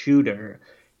spot up shooter.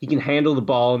 He can handle the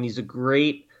ball, and he's a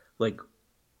great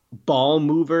ball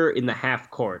mover in the half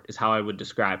court is how I would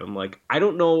describe him. I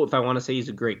don't know if I want to say he's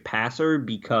a great passer,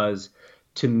 because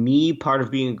to me, part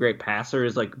of being a great passer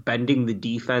is bending the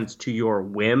defense to your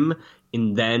whim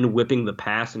and then whipping the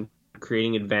pass and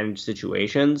creating advantage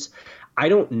situations. I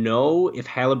don't know if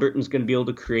Halliburton's going to be able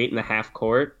to create in the half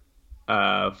court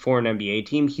for an NBA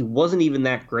team. He wasn't even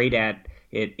that great at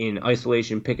it in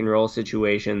isolation pick and roll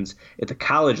situations at the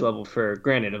college level for,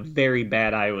 granted, a very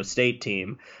bad Iowa State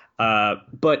team.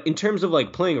 But in terms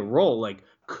of playing a role,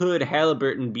 could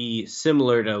Halliburton be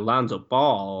similar to Lonzo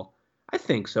Ball? I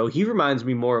think so. He reminds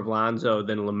me more of Lonzo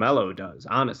than LaMelo does,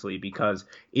 honestly, because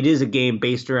it is a game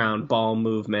based around ball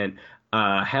movement.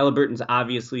 Halliburton's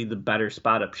obviously the better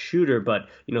spot up shooter, but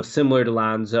similar to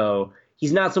Lonzo,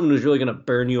 he's not someone who's really going to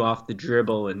burn you off the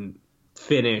dribble and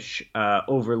finish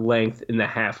over length in the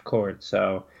half court.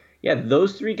 So yeah,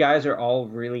 those three guys are all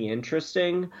really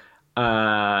interesting.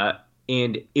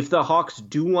 And if the Hawks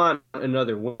do want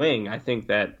another wing, I think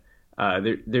that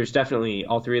there's definitely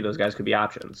all three of those guys could be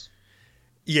options.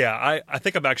 Yeah, I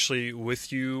think I'm actually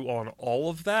with you on all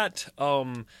of that.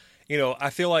 I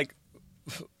feel like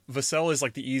Vassell is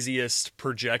the easiest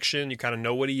projection. You kind of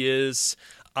know what he is.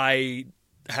 I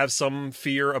have some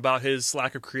fear about his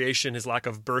lack of creation, his lack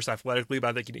of burst athletically, but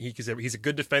I think he's a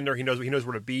good defender. He knows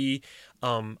where to be.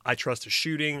 I trust his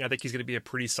shooting. I think he's going to be a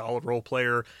pretty solid role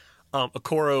player.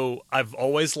 Okoro, I've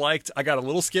always liked. I got a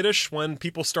little skittish when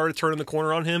people started turning the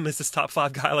corner on him as this top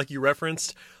 5 guy, like you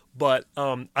referenced. But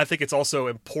I think it's also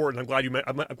important.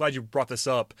 I'm glad you brought this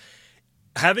up.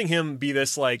 Having him be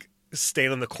this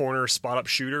stand in the corner spot up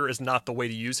shooter is not the way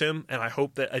to use him, and I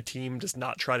hope that a team does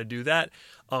not try to do that.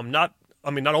 Not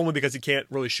only because he can't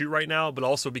really shoot right now, but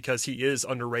also because he is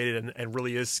underrated and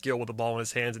really is skilled with the ball in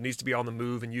his hands and needs to be on the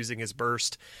move and using his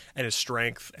burst and his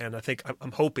strength. And I think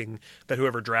I'm hoping that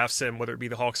whoever drafts him, whether it be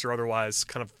the Hawks or otherwise,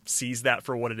 kind of sees that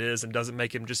for what it is and doesn't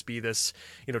make him just be this,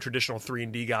 traditional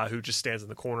 3-and-D guy who just stands in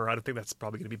the corner. I don't think that's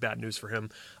probably going to be bad news for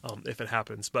him if it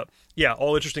happens. But yeah,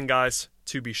 all interesting guys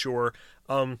to be sure.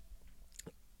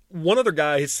 One other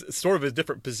guy is sort of a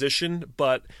different position,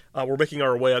 but we're making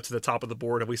our way up to the top of the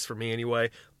board, at least for me anyway.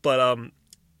 But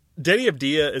Deni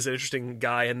Avdija is an interesting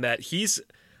guy in that he's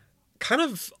kind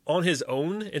of on his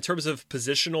own in terms of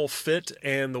positional fit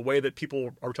and the way that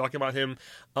people are talking about him.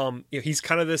 He's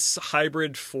kind of this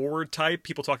hybrid forward type.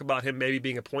 People talk about him maybe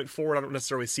being a point forward. I don't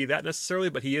necessarily see that necessarily,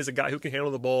 but he is a guy who can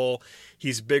handle the ball.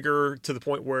 He's bigger to the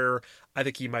point where I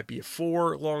think he might be a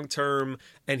 4 long term,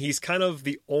 and he's kind of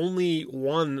the only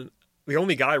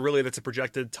guy really that's a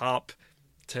projected top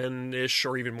 10-ish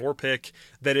or even more pick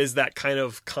that is that kind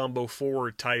of combo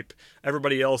forward type.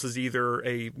 Everybody else is either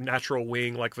a natural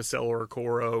wing like Vassell or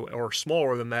Okoro, or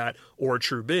smaller than that, or a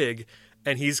true big,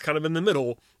 and he's kind of in the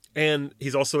middle. And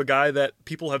he's also a guy that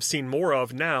people have seen more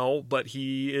of now, but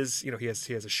he is, he has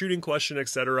a shooting question,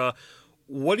 etc.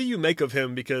 What do you make of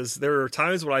him? Because there are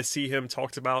times when I see him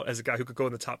talked about as a guy who could go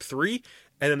in the top 3.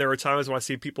 And then there are times when I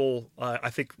see people, I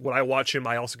think when I watch him,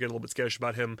 I also get a little bit skittish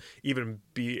about him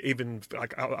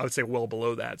I would say well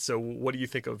below that. So what do you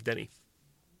think of Deni?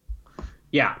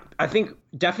 Yeah, I think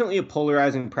definitely a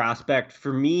polarizing prospect.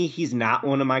 For me, he's not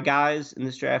one of my guys in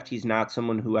this draft. He's not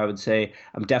someone who I would say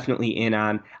I'm definitely in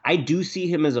on. I do see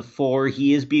him as a four.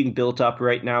 He is being built up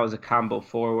right now as a combo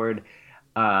forward.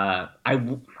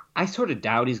 I sort of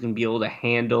doubt he's going to be able to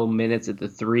handle minutes at the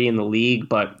three in the league,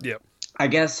 but Yep. I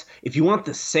guess if you want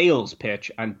the sales pitch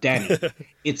on Denny,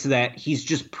 it's that he's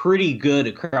just pretty good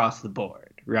across the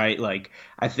board, right? Like,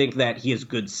 I think that he has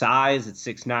good size at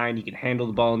 6'9". He can handle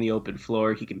the ball in the open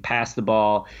floor. He can pass the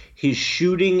ball. His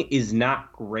shooting is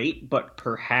not great, but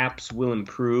perhaps will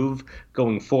improve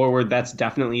going forward. That's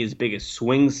definitely his biggest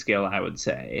swing skill, I would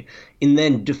say. And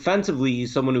then defensively,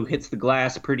 he's someone who hits the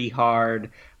glass pretty hard.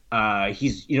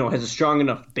 He's, has a strong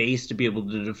enough base to be able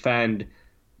to defend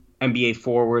NBA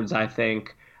forwards, I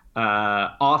think.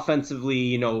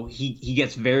 Offensively, he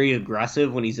gets very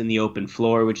aggressive when he's in the open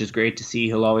floor, which is great to see.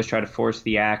 He'll always try to force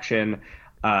the action.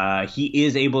 He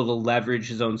is able to leverage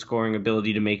his own scoring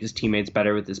ability to make his teammates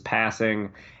better with his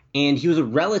passing. And he was a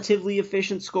relatively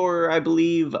efficient scorer, I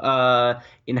believe,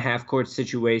 in half-court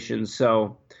situations.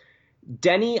 So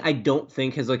Denny, I don't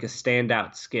think has like a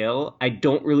standout skill. I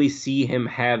don't really see him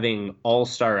having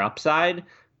all-star upside,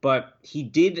 but he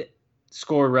did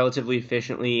score relatively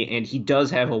efficiently, and he does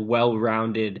have a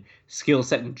well-rounded skill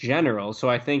set in general. So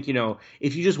I think,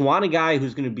 if you just want a guy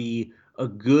who's going to be a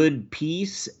good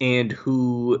piece and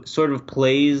who sort of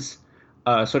plays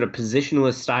a sort of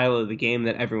positionless style of the game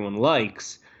that everyone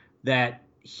likes, that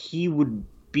he would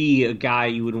be a guy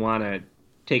you would want to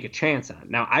take a chance on.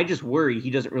 Now, I just worry he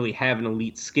doesn't really have an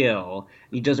elite skill.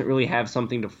 He doesn't really have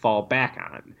something to fall back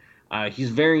on. He's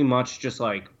very much just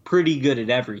like pretty good at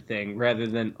everything rather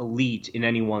than elite in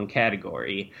any one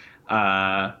category.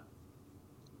 I'm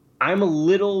a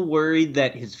little worried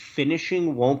that his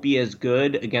finishing won't be as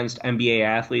good against NBA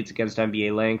athletes, against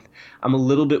NBA length. I'm a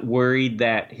little bit worried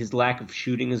that his lack of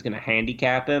shooting is going to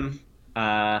handicap him.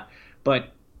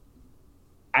 But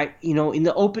in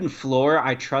the open floor,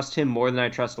 I trust him more than I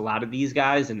trust a lot of these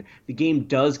guys. And the game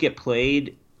does get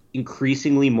played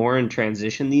increasingly more in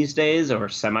transition these days, or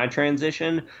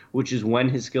semi-transition, which is when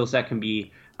his skill set can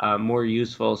be more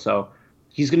useful. So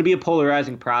he's going to be a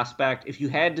polarizing prospect. If you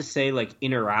had to say like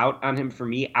in or out on him for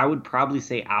me, I would probably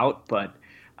say out, but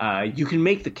you can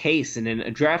make the case. And in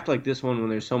a draft like this one, when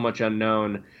there's so much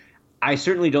unknown, I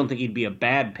certainly don't think he'd be a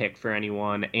bad pick for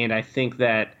anyone. And I think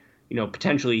that,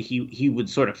 potentially he would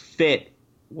sort of fit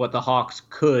what the Hawks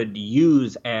could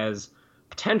use as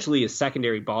potentially a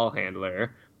secondary ball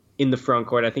handler in the front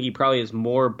court. I think he probably has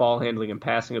more ball handling and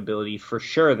passing ability for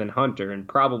sure than Hunter, and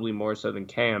probably more so than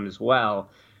Cam as well.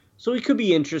 So he could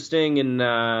be interesting, and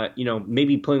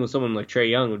maybe playing with someone like Trae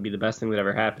Young would be the best thing that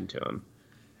ever happened to him.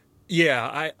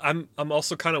 Yeah, I'm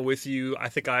also kind of with you. I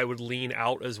think I would lean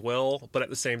out as well, but at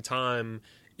the same time,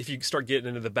 if you start getting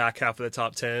into the back half of the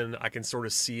top 10, I can sort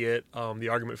of see it, the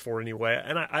argument for it anyway.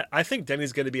 And I think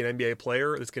Denny's going to be an NBA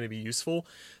player that's going to be useful.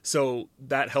 So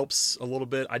that helps a little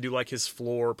bit. I do like his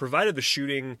floor, provided the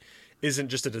shooting isn't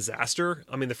just a disaster.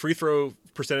 I mean, the free throw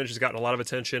percentage has gotten a lot of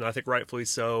attention, I think rightfully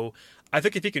so. I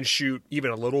think if he can shoot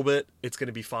even a little bit, it's going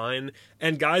to be fine.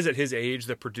 And guys at his age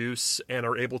that produce and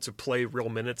are able to play real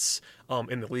minutes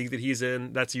in the league that he's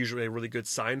in, that's usually a really good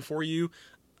sign for you.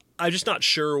 I'm just not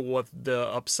sure what the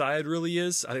upside really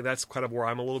is. I think that's kind of where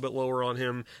I'm a little bit lower on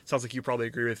him. Sounds like you probably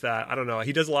agree with that. I don't know.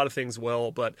 He does a lot of things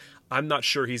well, but I'm not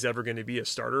sure he's ever going to be a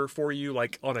starter for you,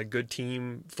 like on a good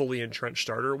team, fully entrenched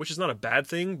starter, which is not a bad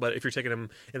thing. But if you're taking him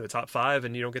in the top 5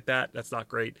 and you don't get that, that's not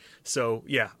great. So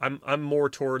yeah, I'm more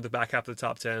toward the back half of the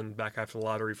top 10, back half of the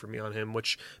lottery for me on him,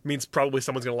 which means probably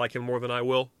someone's going to like him more than I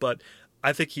will. But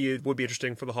I think he would be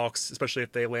interesting for the Hawks, especially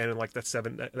if they land in like that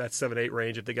 7-8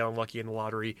 range. If they get unlucky in the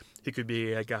lottery, he could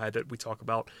be a guy that we talk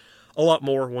about a lot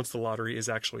more once the lottery is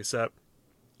actually set.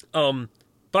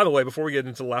 By the way, before we get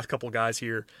into the last couple guys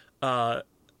here, what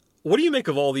do you make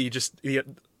of all the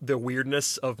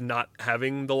weirdness of not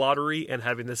having the lottery and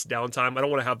having this downtime? I don't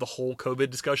want to have the whole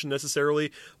COVID discussion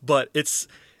necessarily, but it's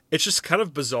just kind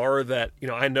of bizarre that,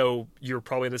 I know you're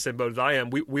probably in the same boat as I am.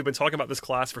 We've been talking about this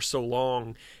class for so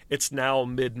long. It's now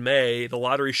mid-May. The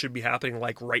lottery should be happening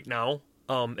like right now.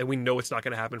 And we know it's not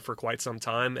going to happen for quite some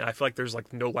time. And I feel like there's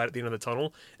like no light at the end of the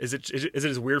tunnel. Is it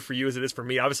as weird for you as it is for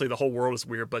me? Obviously the whole world is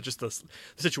weird, but just the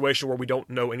situation where we don't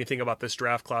know anything about this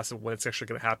draft class and when it's actually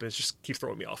going to happen, it just keeps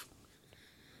throwing me off.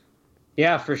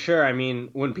 Yeah, for sure. I mean,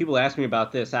 when people ask me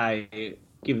about this, I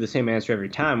give the same answer every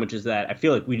time, which is that I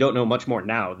feel like we don't know much more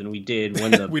now than we did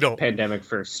when the pandemic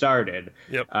first started.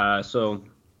 Yep. So,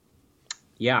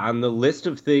 yeah, on the list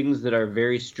of things that are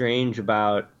very strange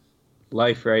about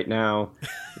life right now.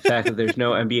 The fact that there's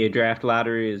no NBA draft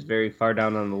lottery is very far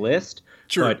down on the list.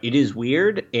 True. But it is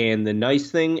weird. And the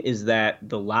nice thing is that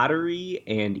the lottery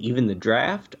and even the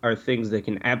draft are things that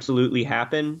can absolutely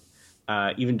happen.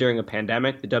 Even during a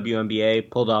pandemic, the WNBA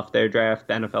pulled off their draft.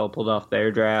 The NFL pulled off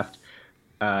their draft.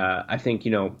 I think,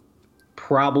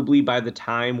 probably by the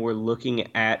time we're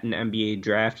looking at an NBA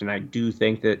draft, and I do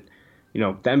think that, the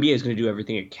NBA is going to do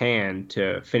everything it can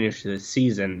to finish this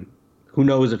season. Who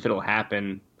knows if it'll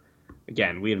happen?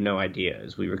 Again, we have no idea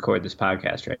as we record this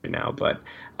podcast right now, but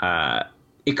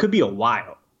it could be a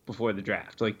while before the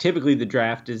draft. Like, typically the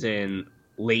draft is in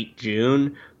late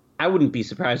June. I wouldn't be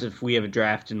surprised if we have a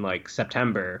draft in like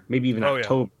September, maybe even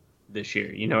October this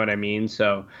year. You know what I mean?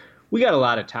 So we got a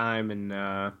lot of time, and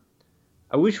I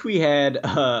wish we had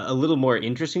a little more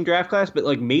interesting draft class, but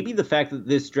like maybe the fact that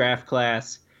this draft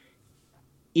class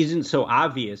isn't so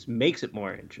obvious makes it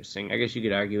more interesting. I guess you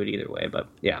could argue it either way, but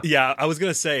yeah. Yeah, I was going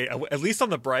to say, at least on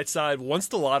the bright side, once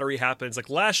the lottery happens, like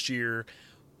last year,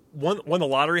 when the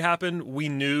lottery happened, we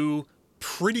knew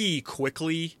pretty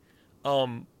quickly,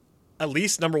 at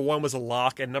least number 1 was a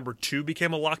lock and number 2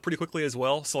 became a lock pretty quickly as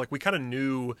well. So like we kind of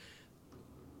knew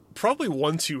probably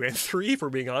 1, 2, and 3, if we're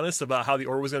being honest, about how the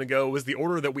order was going to go. It was the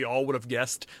order that we all would have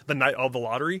guessed the night of the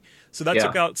lottery. So that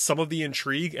took out some of the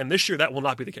intrigue, and this year that will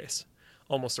not be the case.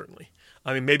 Almost certainly.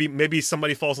 I mean, maybe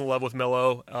somebody falls in love with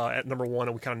Melo at number 1,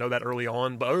 and we kind of know that early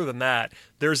on. But other than that,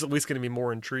 there's at least going to be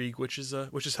more intrigue, which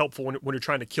is helpful when you're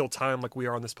trying to kill time like we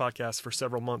are on this podcast for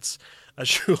several months,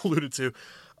 as you alluded to.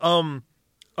 All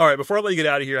right, before I let you get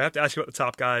out of here, I have to ask you about the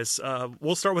top guys.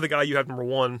 We'll start with the guy you have number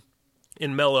 1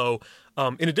 in Melo.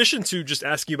 In addition to just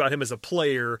asking you about him as a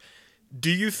player, do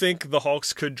you think the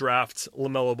Hawks could draft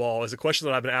LaMelo Ball? Is a question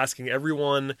that I've been asking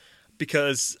everyone,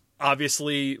 because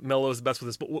obviously Melo is the best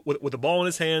with the ball in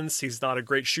his hands. He's not a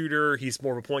great shooter. He's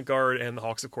more of a point guard, and the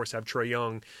Hawks, of course, have Trae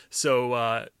Young.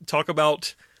 So talk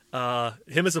about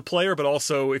him as a player, but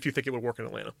also if you think it would work in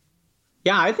Atlanta.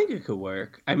 Yeah, I think it could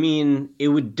work. I mean, it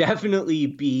would definitely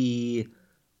be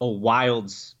a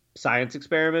wild science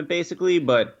experiment, basically,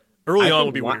 but early on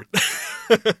would be weird.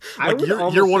 Like year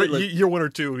 1 or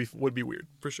 2 would be weird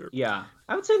for sure. Yeah,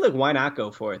 I would say like why not go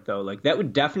for it though? Like that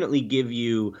would definitely give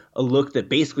you a look that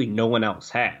basically no one else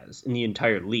has in the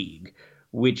entire league,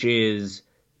 which is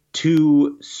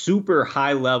 2 super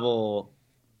high level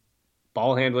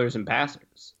ball handlers and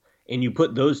passers. And you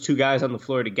put those 2 guys on the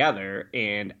floor together,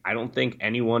 and I don't think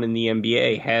anyone in the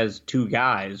NBA has 2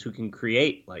 guys who can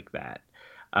create like that.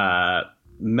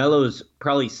 Melo's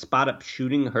probably spot up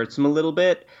shooting hurts him a little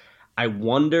bit. I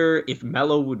wonder if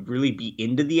Melo would really be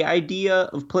into the idea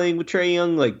of playing with Trae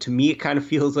Young. Like, to me, it kind of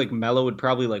feels like Melo would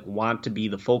probably like want to be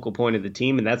the focal point of the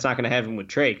team, and that's not going to happen with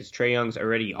Trae because Trae Young's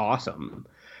already awesome.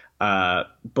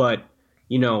 But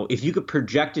if you could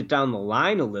project it down the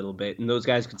line a little bit and those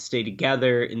guys could stay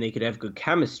together and they could have good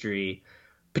chemistry,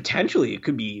 potentially it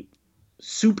could be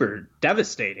super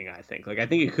devastating, I think. Like, I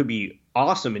think it could be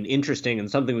awesome and interesting and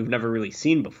something we've never really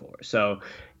seen before. So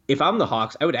if I'm the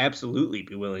Hawks, I would absolutely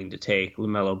be willing to take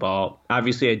LaMelo Ball.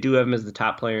 Obviously, I do have him as the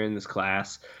top player in this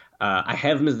class. I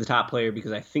have him as the top player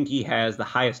because I think he has the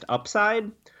highest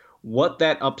upside. What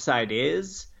that upside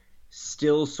is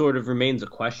still sort of remains a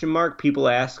question mark. People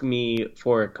ask me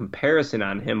for a comparison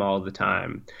on him all the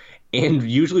time. And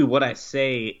usually what I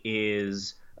say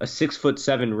is a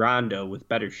 6'7" Rondo with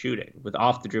better shooting, with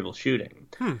off the dribble shooting.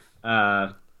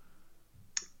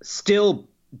 Still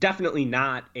definitely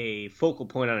not a focal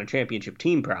point on a championship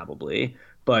team probably,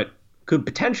 but could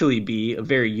potentially be a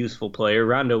very useful player.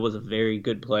 Rondo was a very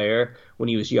good player when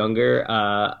he was younger.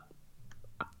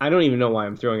 I don't even know why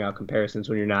I'm throwing out comparisons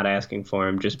when you're not asking for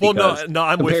him, just because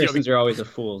I'm comparisons with you. are always a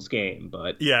fool's game.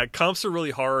 But yeah, comps are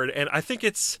really hard, and I think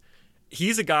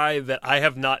he's a guy that I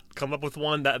have not come up with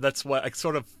one. That's why I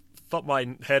sort of felt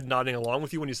my head nodding along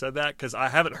with you when you said that, because I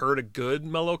haven't heard a good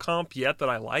Melo comp yet that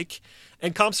I like.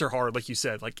 And comps are hard, like you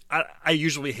said. Like I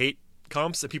usually hate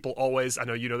comps, and people always, I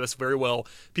know you know this very well,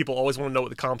 people always want to know what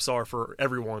the comps are for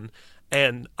everyone,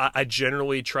 and I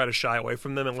generally try to shy away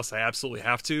from them unless I absolutely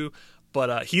have to.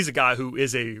 But he's a guy who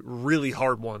is a really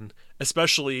hard one,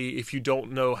 especially if you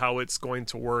don't know how it's going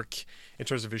to work in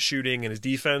terms of his shooting and his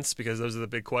defense, because those are the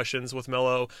big questions with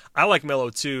Melo. I like Melo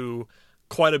too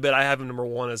quite a bit. I have him number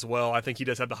 1 as well. I think he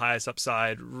does have the highest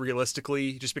upside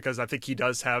realistically, just because I think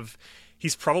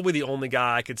he's probably the only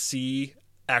guy I could see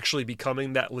actually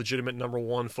becoming that legitimate number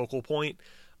 1 focal point.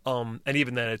 And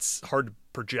even then, it's hard to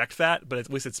project that, but at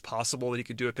least it's possible that he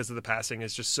could do it because of the passing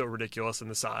is just so ridiculous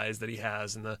and the size that he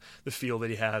has and the feel that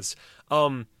he has.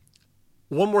 One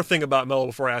more thing about Melo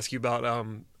before I ask you about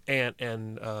Ant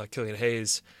and Killian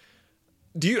Hayes.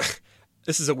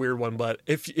 this is a weird one, but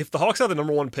if the Hawks have the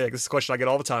number one pick, this is a question I get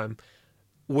all the time.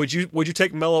 Would you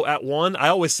take Melo at 1? I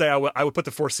always say I would put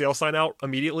the for sale sign out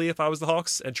immediately if I was the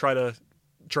Hawks and try to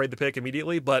trade the pick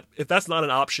immediately. But if that's not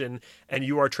an option and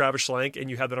you are Travis Schlenk and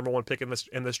you have the number one pick in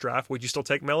this draft, would you still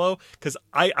take Melo? Because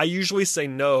I usually say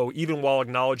no, even while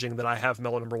acknowledging that I have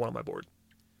Melo number 1 on my board.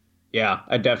 Yeah,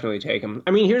 I'd definitely take him.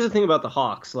 I mean, here's the thing about the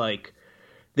Hawks. Like,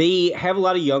 they have a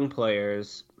lot of young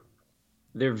players.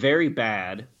 They're very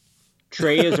bad.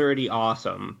 Trae is already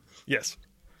awesome. Yes.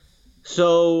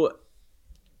 So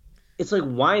it's like,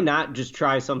 why not just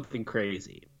try something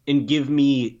crazy and give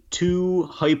me 2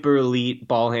 hyper elite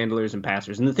ball handlers and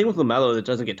passers? And the thing with LaMelo that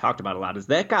doesn't get talked about a lot is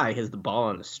that guy has the ball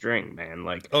on a string, man.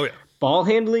 Like, oh yeah, ball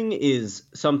handling is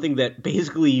something that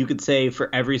basically you could say for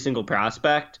every single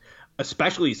prospect,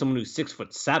 especially someone who's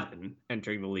 6'7"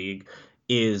 entering the league,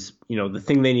 is, you know, the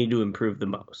thing they need to improve the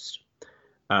most.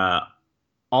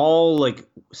 All like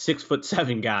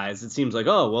 6'7" guys, it seems like,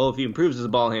 oh, well, if he improves as a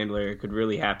ball handler, it could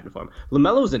really happen for him.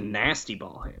 LaMelo's a nasty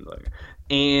ball handler,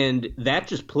 and that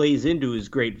just plays into his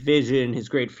great vision, his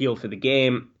great feel for the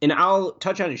game. And I'll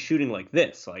touch on his shooting like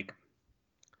this. Like,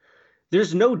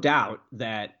 there's no doubt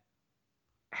that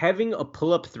having a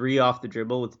pull-up 3 off the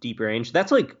dribble with deep range,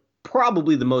 that's like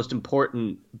probably the most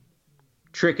important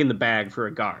trick in the bag for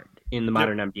a guard in the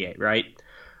modern NBA, right?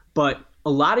 But a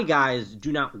lot of guys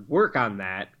do not work on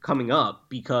that coming up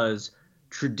because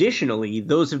traditionally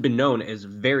those have been known as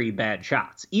very bad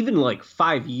shots. Even like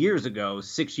 5 years ago,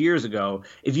 6 years ago,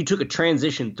 if you took a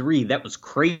transition 3, that was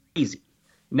crazy.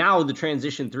 Now the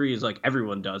transition 3 is like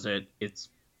everyone does it. It's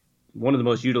one of the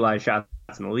most utilized shots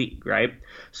in the league, right?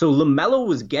 So LaMelo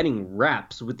was getting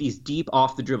reps with these deep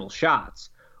off the dribble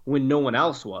shots when no one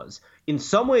else was. In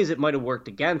some ways it might have worked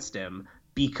against him,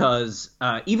 because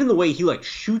even the way he like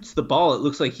shoots the ball, it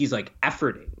looks like he's like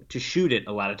efforting to shoot it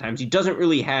a lot of times. He doesn't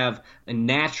really have a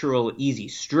natural, easy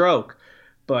stroke,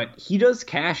 but he does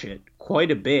cash it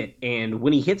quite a bit. And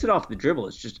when he hits it off the dribble,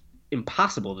 it's just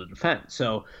impossible to defend.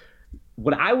 So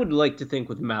what I would like to think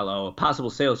with Melo, a possible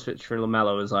sales pitch for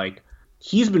LaMelo, is like,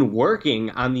 he's been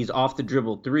working on these off the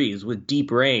dribble 3s with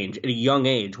deep range at a young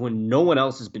age when no one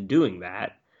else has been doing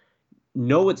that.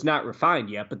 No, it's not refined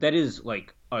yet, but that is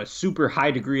like a super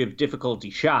high degree of difficulty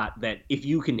shot that if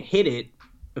you can hit it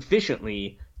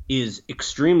efficiently is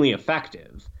extremely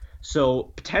effective. So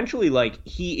potentially, like,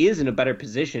 he is in a better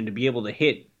position to be able to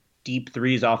hit deep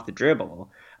 3s off the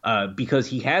dribble because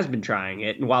he has been trying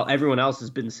it. And while everyone else has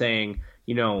been saying,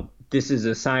 you know, this is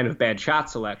a sign of bad shot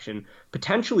selection,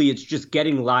 potentially it's just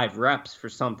getting live reps for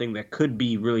something that could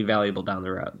be really valuable down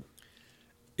the road.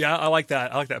 Yeah, I like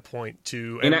that. I like that point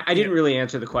too. And I didn't really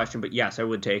answer the question, but yes, I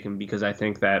would take him because I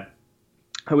think that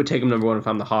I would take him number 1 if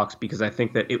I'm the Hawks, because I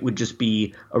think that it would just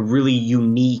be a really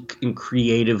unique and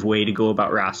creative way to go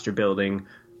about roster building,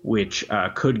 which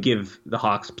could give the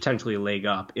Hawks potentially a leg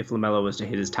up if LaMelo was to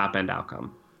hit his top end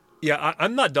outcome. Yeah,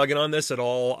 I'm not dug in on this at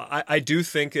all. I do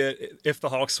think if the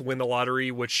Hawks win the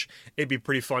lottery, which it'd be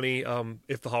pretty funny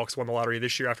if the Hawks won the lottery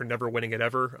this year after never winning it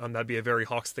ever, that'd be a very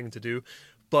Hawks thing to do.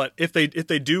 But if they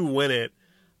do win it,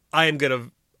 I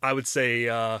would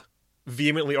say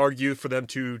vehemently argue for them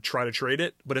to try to trade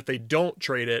it. But if they don't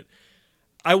trade it,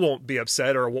 I won't be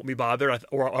upset or won't be bothered,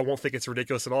 or I won't think it's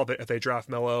ridiculous at all if they draft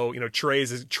Melo. You know, Trae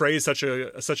is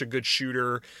such a good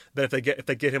shooter that if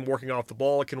they get him working off the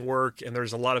ball, it can work. And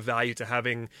there's a lot of value to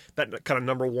having that kind of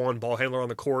number 1 ball handler on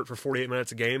the court for 48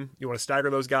 minutes a game. You want to stagger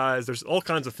those guys. There's all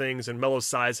kinds of things, and Melo's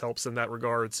size helps in that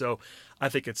regard. So I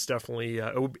think it's definitely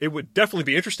it would definitely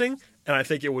be interesting, and I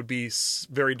think it would be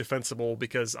very defensible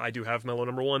because I do have Melo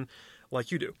number 1,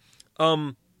 like you do.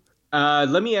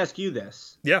 Let me ask you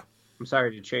this. Yeah. I'm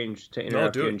sorry to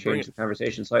interrupt you and change the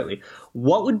conversation slightly.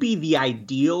 What would be the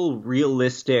ideal,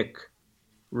 realistic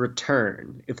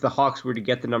return if the Hawks were to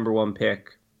get the number 1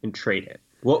 pick and trade it?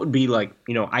 What would be, like,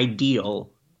 you know,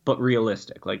 ideal but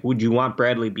realistic? Like, would you want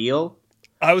Bradley Beal?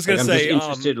 I was going to say, I'm just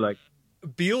interested. Like,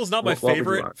 Beal's not my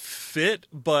favorite fit,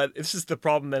 but this is the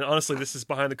problem. And honestly, this is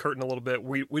behind the curtain a little bit.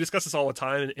 We discuss this all the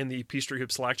time in the P Street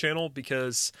Hoops Slack channel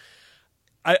because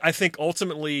I think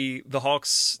ultimately the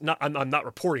Hawks, I'm not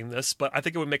reporting this, but I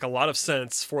think it would make a lot of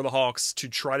sense for the Hawks to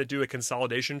try to do a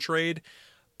consolidation trade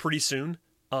pretty soon,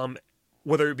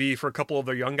 whether it be for a couple of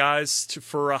their young guys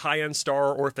for a high-end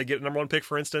star, or if they get a number 1 pick,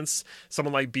 for instance,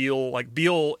 someone like Beal. Like,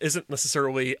 Beal isn't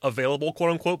necessarily available,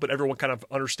 quote unquote, but everyone kind of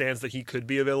understands that he could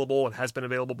be available and has been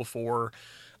available before.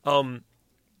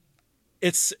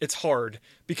 It's hard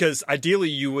because ideally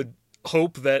you would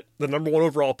hope that the number 1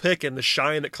 overall pick and the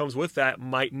shine that comes with that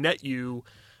might net you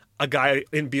a guy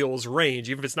in Beal's range.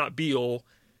 Even if it's not Beal,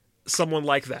 someone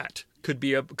like that could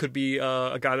be a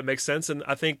guy that makes sense. And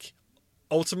I think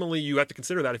ultimately you have to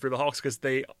consider that if you're the Hawks, because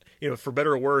they, for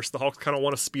better or worse, the Hawks kind of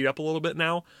want to speed up a little bit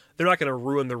now. They're not going to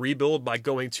ruin the rebuild by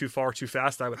going too far too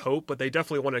fast, I would hope, but they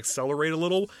definitely want to accelerate a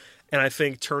little. And I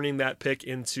think turning that pick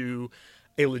into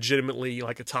a legitimately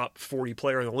like a top 40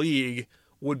 player in the league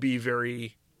would be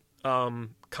very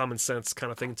common sense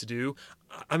kind of thing to do.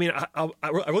 I mean, I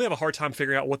really have a hard time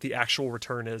figuring out what the actual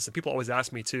return is. And people always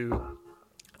ask me too.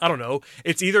 I don't know.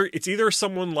 It's either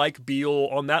someone like Beal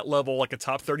on that level, like a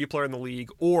top 30 player in the league,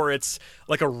 or it's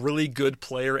like a really good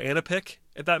player and a pick,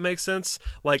 if that makes sense.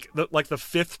 Like the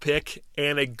fifth pick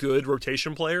and a good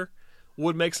rotation player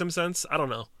would make some sense. I don't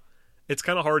know. It's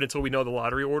kind of hard until we know the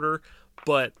lottery order,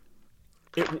 but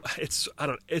it's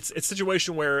a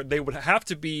situation where they would have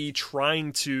to be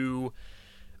trying to.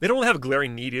 They don't really have a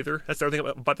glaring need either. That's the other thing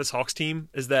about this Hawks team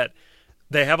is that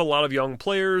they have a lot of young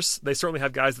players. They certainly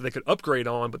have guys that they could upgrade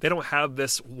on, but they don't have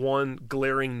this one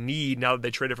glaring need now that they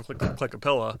traded for Clint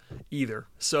Capella either.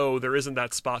 So there isn't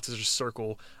that spot to just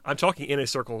circle. I'm talking in a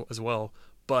circle as well,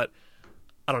 but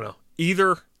I don't know.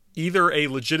 Either a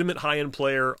legitimate high-end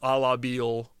player a la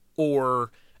Beal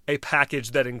or a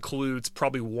package that includes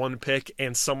probably one pick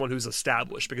and someone who's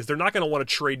established, because they're not going to want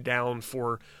to trade down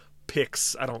for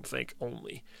picks, I don't think,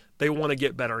 only. They want to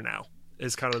get better now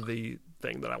is kind of the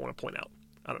thing that I want to point out.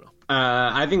 I don't know.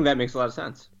 I think that makes a lot of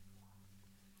sense.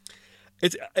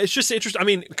 It's just interesting. I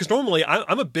mean, because normally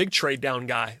I'm a big trade down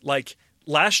guy. Like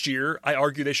last year, I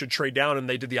argued they should trade down, and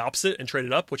they did the opposite and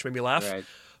traded up, which made me laugh. Right.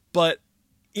 But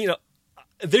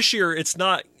this year it's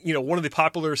not one of the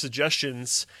popular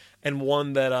suggestions, and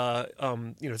one that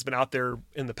has been out there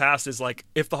in the past is like,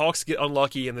 if the Hawks get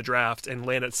unlucky in the draft and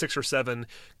land at 6 or 7,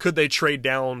 could they trade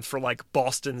down for like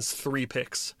Boston's 3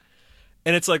 picks?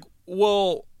 And it's like,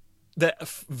 well,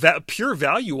 that pure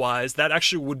value wise, that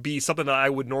actually would be something that I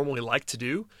would normally like to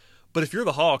do. But if you're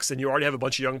the Hawks and you already have a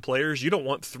bunch of young players, you don't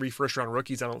want 3 first-round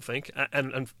rookies, I don't think.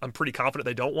 And I'm pretty confident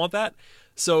they don't want that.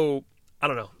 So, I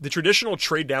don't know. The traditional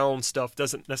trade-down stuff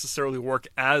doesn't necessarily work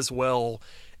as well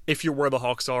if you're where the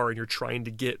Hawks are and you're trying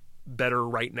to get better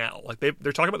right now. Like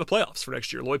they're talking about the playoffs for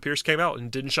next year. Lloyd Pierce came out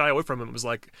and didn't shy away from it. It was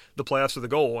like the playoffs are the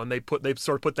goal, and they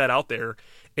sort of put that out there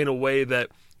in a way that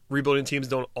rebuilding teams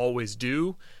don't always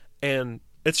do. And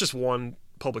it's just one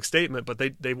public statement, but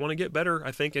they want to get better,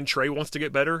 I think, and Trey wants to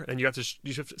get better, and you have to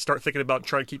start thinking about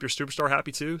trying to keep your superstar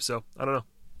happy too. So I don't know.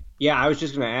 Yeah, I was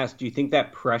just going to ask, do you think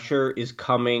that pressure is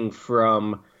coming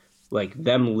from like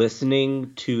them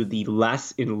listening to the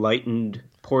less enlightened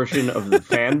portion of the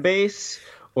fan base,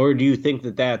 or do you think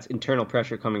that that's internal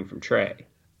pressure coming from Trey?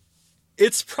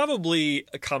 It's probably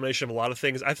a combination of a lot of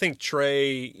things. I think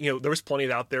Trey, there was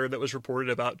plenty out there that was reported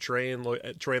about Trey and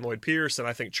Lloyd Pierce, and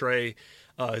I think Trey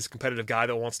is a competitive guy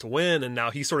that wants to win, and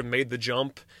now he sort of made the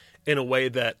jump in a way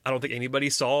that I don't think anybody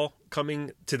saw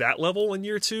coming to that level in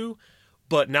year 2.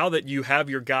 But now that you have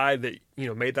your guy that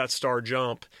made that star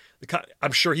jump,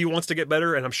 I'm sure he wants to get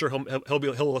better, and I'm sure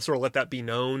he'll sort of let that be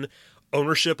known.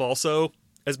 Ownership also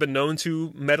has been known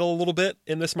to meddle a little bit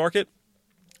in this market.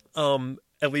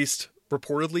 At least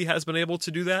reportedly has been able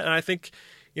to do that. And I think,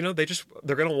 they're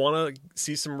going to want to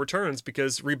see some returns,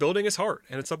 because rebuilding is hard.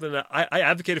 And it's something that I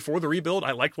advocated for the rebuild.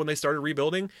 I liked when they started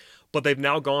rebuilding, but they've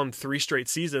now gone 3 straight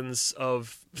seasons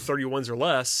of 30 wins or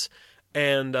less.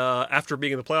 And after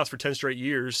being in the playoffs for 10 straight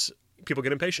years, people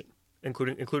get impatient,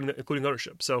 including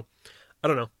ownership. So I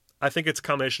don't know. I think it's a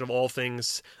combination of all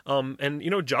things,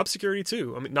 and job security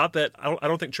too. I mean, not that I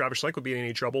don't think Travis Schlenk would be in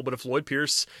any trouble, but if Lloyd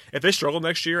Pierce, if they struggle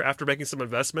next year after making some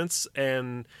investments,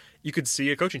 and you could see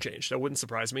a coaching change, that wouldn't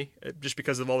surprise me, just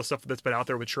because of all the stuff that's been out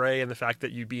there with Trey and the fact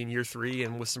that you'd be in year 3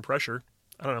 and with some pressure.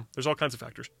 I don't know. There's all kinds of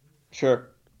factors. Sure.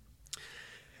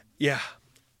 Yeah,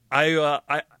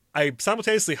 I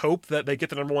simultaneously hope that they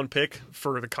get the number 1 pick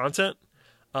for the content.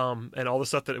 And all the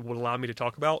stuff that it would allow me to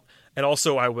talk about. And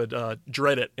also I would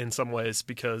dread it in some ways,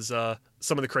 because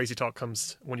some of the crazy talk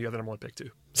comes when you have the number 1 pick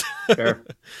too. Sure.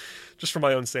 Just for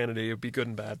my own sanity, it would be good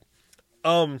and bad.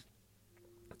 And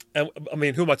I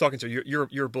mean, who am I talking to?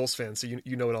 You're a Bulls fan, so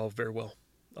you know it all very well,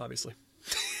 obviously.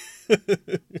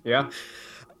 Yeah.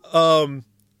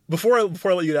 Before I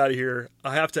let you get out of here,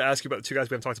 I have to ask you about the 2 guys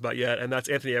we haven't talked about yet, and that's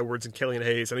Anthony Edwards and Killian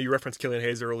Hayes. I know you referenced Killian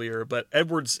Hayes earlier, but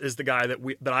Edwards is the guy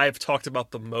that I've talked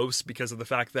about the most, because of the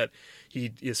fact that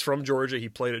he is from Georgia, he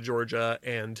played at Georgia,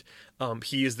 and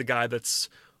he is the guy that's,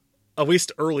 at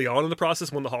least early on in the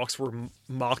process when the Hawks were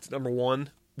mocked number 1,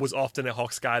 was often a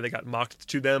Hawks guy that got mocked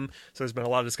to them. So there's been a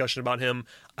lot of discussion about him.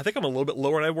 I think I'm a little bit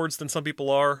lower on Edwards than some people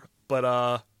are,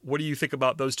 but what do you think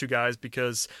about those 2 guys?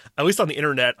 Because at least on the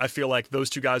internet, I feel like those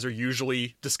 2 guys are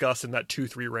usually discussed in that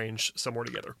 2-3 range somewhere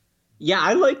together. Yeah,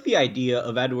 I like the idea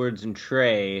of Edwards and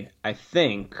Trey, I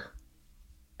think.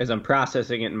 as I'm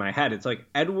processing it in my head. It's like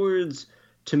Edwards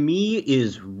to me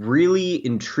is really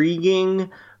intriguing,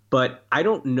 but I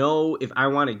don't know if I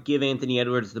want to give Anthony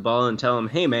Edwards the ball and tell him,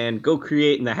 hey man, go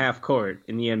create in the half court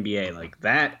in the NBA. Like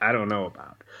that, I don't know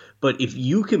about. But if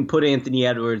you can put Anthony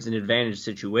Edwards in advantage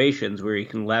situations where he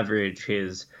can leverage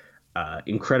his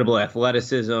incredible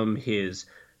athleticism, his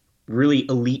really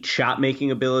elite shot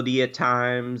making ability at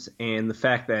times, and the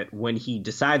fact that when he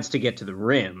decides to get to the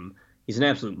rim, he's an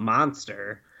absolute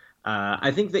monster.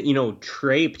 I think that,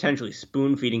 Trae potentially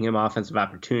spoon feeding him offensive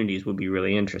opportunities would be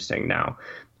really interesting now.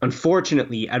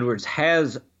 Unfortunately, Edwards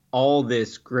has all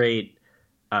this great,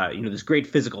 this great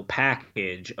physical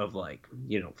package of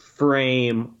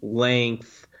frame,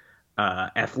 length,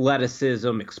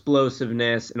 athleticism,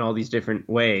 explosiveness, and all these different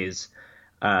ways.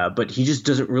 But he just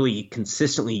doesn't really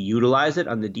consistently utilize it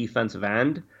on the defensive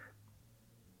end.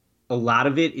 A lot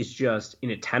of it is just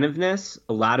inattentiveness.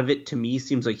 A lot of it, to me,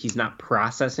 seems like he's not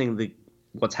processing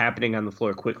what's happening on the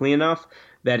floor quickly enough.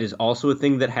 That is also a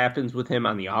thing that happens with him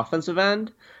on the offensive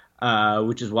end,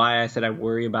 which is why I said I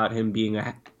worry about him being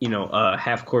a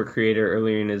half-court creator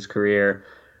earlier in his career.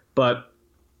 But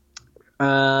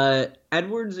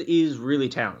Edwards is really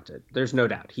talented. There's no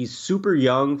doubt. He's super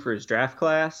young for his draft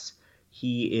class.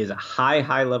 He is a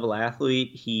high level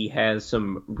athlete. He has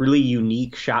some really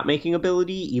unique shot making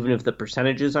ability, even if the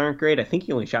percentages aren't great. I think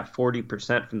he only shot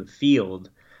 40% from the field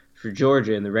for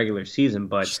Georgia in the regular season,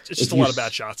 but it's just a lot of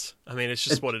bad shots. I mean, it's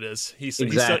just what it is. He's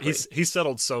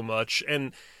settled so much,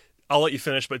 and I'll let you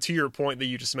finish. But to your point that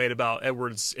you just made about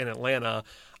Edwards in Atlanta,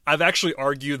 I've actually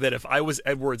argued that if I was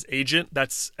Edwards' agent,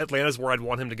 Atlanta's where I'd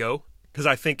want him to go, because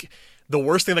I think the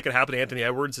worst thing that could happen to Anthony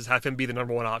Edwards is have him be the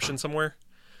number one option somewhere.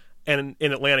 And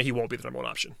in Atlanta, he won't be the number one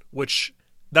option, which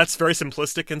that's very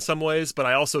simplistic in some ways. But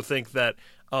I also think that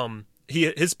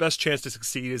his best chance to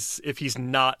succeed is if he's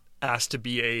not asked to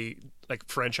be a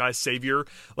franchise savior.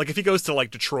 Like if he goes to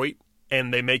Detroit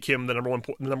and they make him the number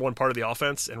one part of the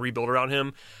offense and rebuild around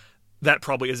him, that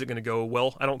probably isn't going to go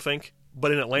well, I don't think.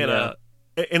 But in Atlanta,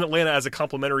 as a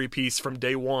complimentary piece from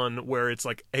day one, where it's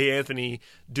like, hey Anthony,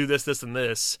 do this, this, and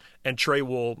this, and Trae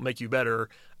will make you better.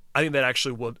 I think that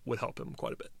actually would help him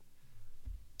quite a bit.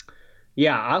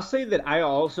 Yeah, I'll say that I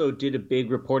also did a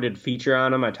big reported feature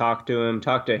on him. I talked to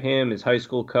him, his high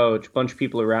school coach, a bunch of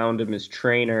people around him, his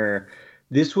trainer.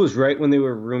 This was right when there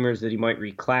were rumors that he might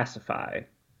reclassify.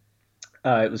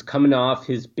 It was coming off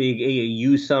his big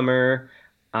AAU summer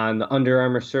on the Under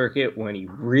Armour circuit when he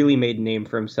really made a name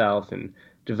for himself and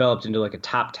developed into a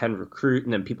top 10 recruit,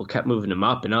 and then people kept moving him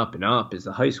up and up and up as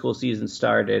the high school season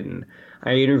started. And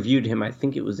I interviewed him, I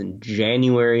think it was in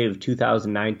January of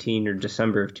 2019 or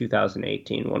December of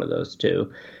 2018, one of those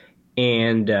two.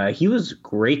 And he was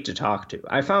great to talk to.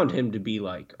 I found him to be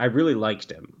I really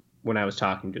liked him when I was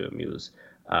talking to him. He was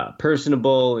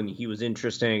personable, and he was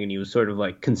interesting, and he was sort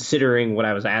of considering what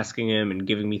I was asking him and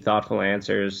giving me thoughtful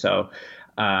answers. So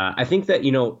I think that,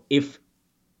 if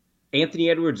Anthony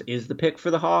Edwards is the pick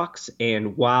for the Hawks,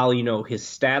 and while, his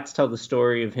stats tell the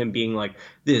story of him being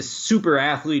this super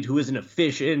athlete who isn't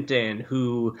efficient and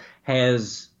who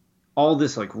has all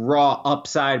this raw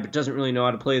upside but doesn't really know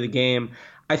how to play the game,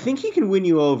 I think he can win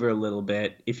you over a little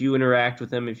bit if you interact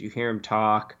with him, if you hear him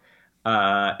talk.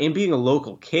 And being a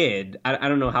local kid, I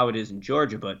don't know how it is in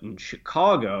Georgia, but in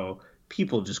Chicago,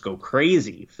 people just go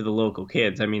crazy for the local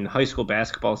kids. I mean, the high school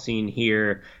basketball scene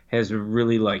here has a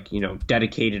really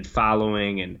dedicated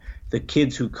following, and the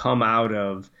kids who come out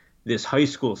of this high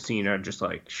school scene are just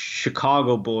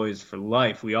Chicago boys for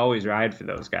life. We always ride for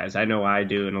those guys. I know I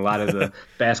do, and a lot of the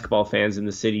basketball fans in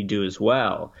the city do as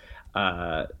well.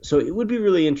 So it would be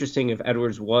really interesting if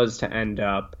Edwards was to end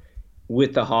up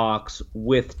with the Hawks,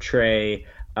 with Trae.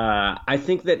 I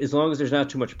think that as long as there's not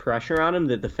too much pressure on him,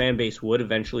 that the fan base would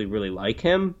eventually really like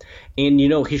him. And,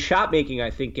 his shot making,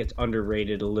 I think, gets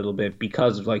underrated a little bit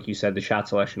because of, like you said, the shot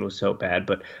selection was so bad.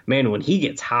 But, man, when he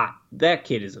gets hot, that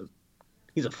kid he's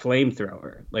a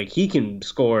flamethrower. He can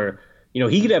score,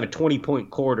 he could have a 20-point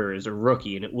quarter as a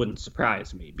rookie, and it wouldn't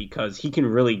surprise me because he can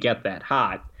really get that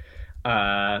hot.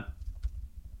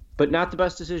 But not the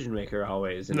best decision maker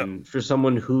always. And for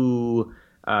someone who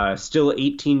still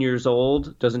 18 years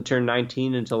old, doesn't turn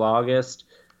 19 until August,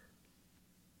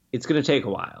 it's going to take a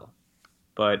while.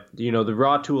 But, the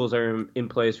raw tools are in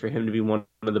place for him to be one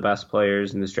of the best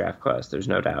players in this draft class. There's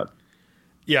no doubt.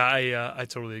 Yeah, I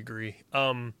totally agree.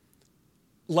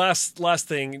 Last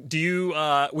thing, do you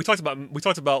we talked about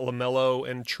LaMelo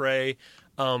and Trae.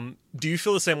 Do you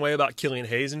feel the same way about Killian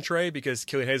Hayes and Trae? Because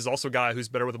Killian Hayes is also a guy who's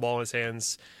better with the ball in his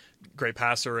hands, great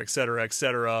passer, et cetera, et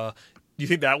cetera. Do you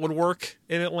think that would work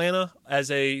in Atlanta as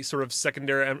a sort of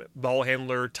secondary ball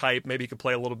handler type? Maybe he could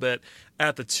play a little bit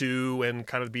at the 2 and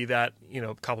kind of be that,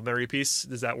 complementary piece.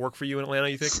 Does that work for you in Atlanta,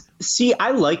 you think? See,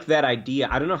 I like that idea.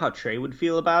 I don't know how Trey would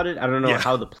feel about it. I don't know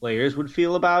how the players would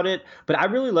feel about it. But I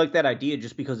really like that idea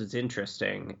just because it's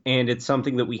interesting. And it's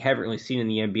something that we haven't really seen in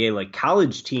the NBA. Like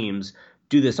college teams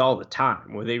do this all the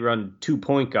time where they run 2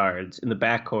 point guards in the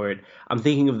backcourt. I'm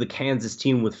thinking of the Kansas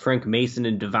team with Frank Mason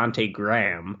and Devontae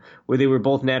Graham, where they were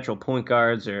both natural point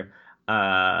guards. Or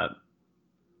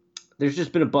there's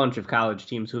just been a bunch of college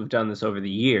teams who have done this over the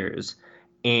years.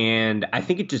 And I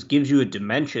think it just gives you a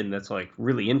dimension that's like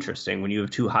really interesting when you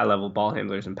have 2 high-level ball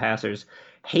handlers and passers.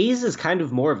 Hayes is kind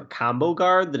of more of a combo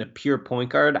guard than a pure point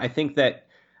guard. I think that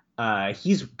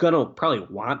he's going to probably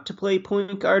want to play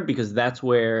point guard because that's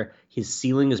where his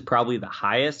ceiling is probably the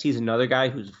highest. He's another guy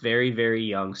who's very, very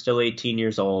young, still 18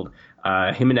 years old.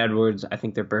 Him and Edwards, I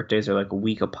think their birthdays are like a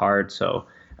week apart. So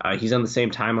he's on the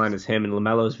same timeline as him. And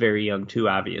LaMelo's very young too,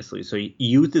 obviously. So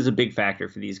youth is a big factor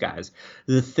for these guys.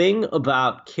 The thing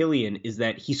about Killian is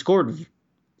that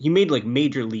he made like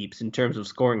major leaps in terms of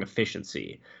scoring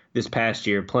efficiency this past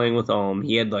year playing with Ohm.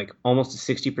 He had like almost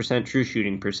a 60% true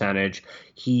shooting percentage.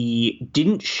 He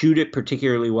didn't shoot it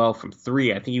particularly well from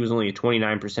 3. I think he was only a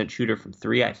 29% shooter from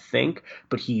 3, I think,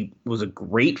 but he was a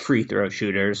great free throw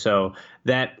shooter. So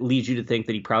that leads you to think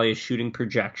that he probably has shooting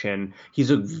projection.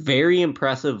 He's a very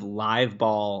impressive live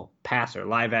ball passer,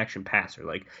 live action passer.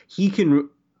 Like he can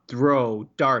throw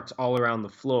darts all around the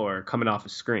floor coming off a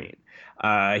screen.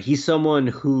 He's someone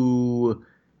who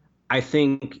I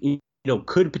think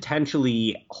could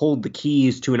potentially hold the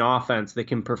keys to an offense that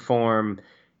can perform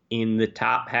in the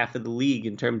top half of the league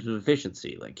in terms of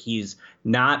efficiency. Like he's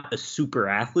not a super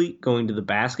athlete going to the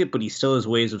basket, but he still has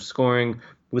ways of scoring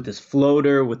with his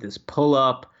floater, with his pull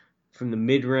up from the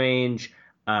mid range.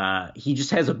 He just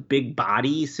has a big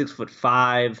body,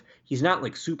 6'5". He's not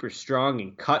like super strong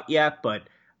and cut yet, but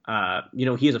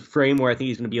he has a frame where I think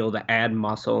he's going to be able to add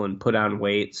muscle and put on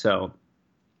weight. So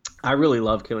I really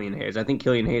love Killian Hayes. I think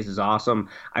Killian Hayes is awesome.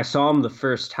 I saw him the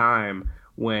first time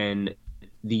when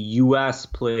the U.S.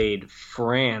 played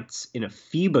France in a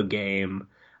FIBA game,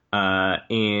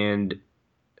 and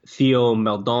Theo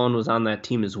Maledon was on that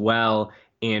team as well,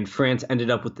 and France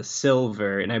ended up with the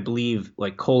silver, and I believe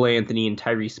like Cole Anthony and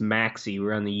Tyrese Maxey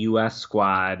were on the U.S.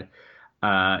 squad,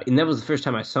 and that was the first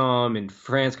time I saw him, and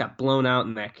France got blown out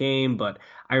in that game, but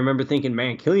I remember thinking,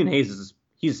 man, Killian Hayes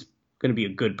he's going to be a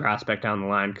good prospect down the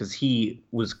line because he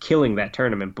was killing that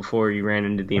tournament before he ran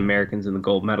into the Americans in the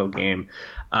gold medal game.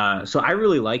 So I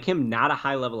really like him. Not a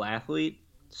high-level athlete,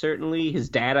 certainly. His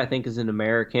dad, I think, is an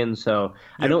American, so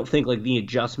I don't think like the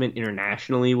adjustment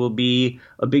internationally will be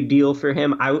a big deal for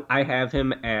him. I have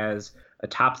him as a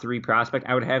top 3 prospect.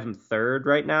 I would have him 3rd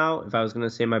right now. If I was going to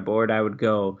say my board, I would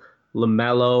go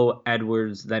LaMelo,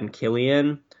 Edwards, then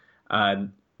Killian.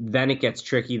 Then it gets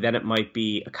tricky. Then it might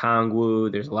be a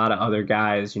Okongwu. There's a lot of other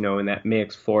guys, in that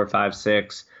mix, 4, 5,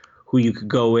 6, who you could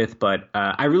go with. But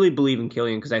I really believe in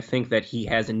Killian because I think that he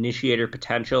has initiator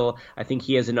potential. I think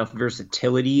he has enough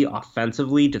versatility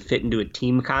offensively to fit into a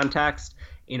team context.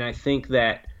 And I think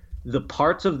that the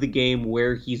parts of the game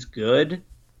where he's good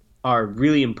are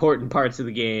really important parts of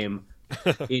the game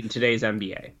in today's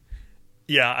NBA.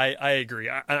 Yeah, I agree.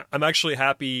 I'm actually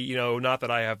happy, not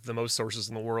that I have the most sources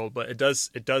in the world, but it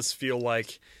does feel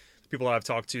like people that I've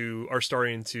talked to are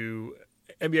starting to,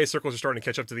 NBA circles are starting to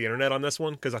catch up to the internet on this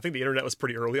one, because I think the internet was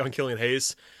pretty early on Killian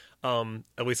Hayes.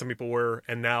 At least some people were,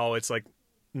 and now it's like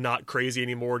not crazy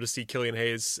anymore to see Killian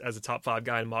Hayes as a top 5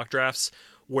 guy in mock drafts,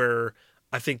 where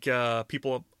I think a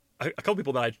couple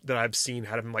people that I've seen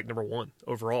had him like number 1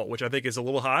 overall, which I think is a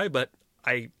little high, but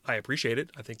I appreciate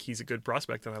it. I think he's a good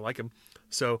prospect and I like him.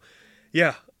 So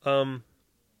yeah,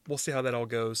 we'll see how that all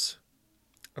goes.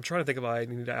 I'm trying to think if I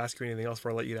need to ask you anything else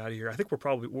before I let you out of here. I think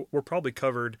we're probably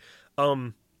covered.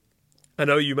 I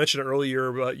know you mentioned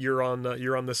earlier, but you're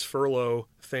on this furlough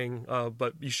thing.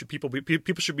 But people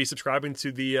should be subscribing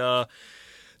to the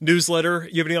newsletter.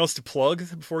 You have anything else to plug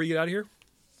before you get out of here?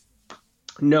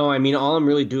 No, I mean, all I'm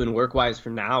really doing work-wise for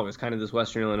now is kind of this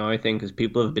Western Illinois thing because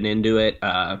people have been into it.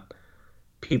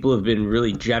 People have been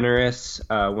really generous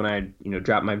when I,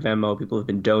 drop my Venmo. People have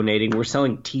been donating. We're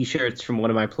selling T-shirts from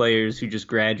one of my players who just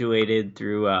graduated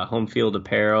through Home Field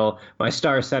Apparel. My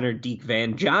star center, Deke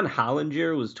Van. John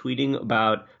Hollinger was tweeting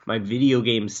about my video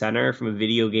game center from a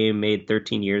video game made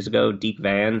 13 years ago, Deke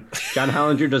Van. John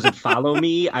Hollinger doesn't follow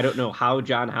me. I don't know how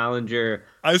John Hollinger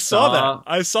I saw that.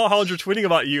 I saw Hollinger tweeting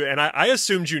about you, and I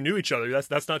assumed you knew each other.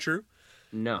 That's not true?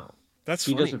 No. That's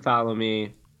funny. He doesn't follow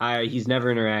me. He's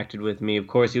never interacted with me. Of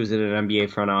course, he was in an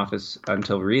NBA front office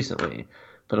until recently.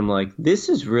 But I'm like, this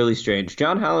is really strange.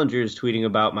 John Hollinger is tweeting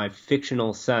about my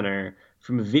fictional center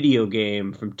from a video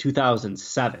game from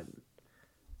 2007.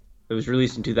 It was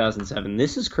released in 2007.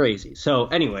 This is crazy. So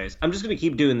anyways, I'm just going to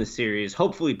keep doing this series.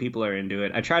 Hopefully people are into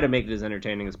it. I try to make it as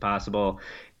entertaining as possible.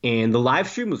 And the live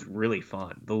stream was really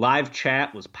fun. The live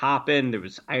chat was popping.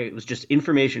 It was just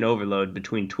information overload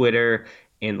between Twitter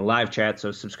and the live chat.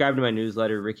 So subscribe to my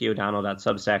newsletter,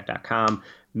 rickyo'donnell.substack.com.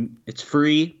 It's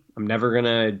free. I'm never going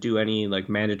to do any like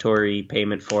mandatory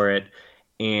payment for it.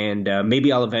 And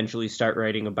maybe I'll eventually start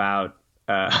writing about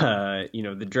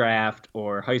the draft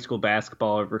or high school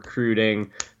basketball or recruiting,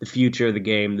 the future of the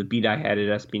game, the beat I had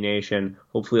at SB Nation.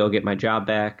 Hopefully I'll get my job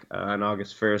back on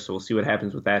August 1st. So we'll see what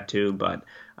happens with that too. But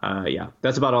yeah,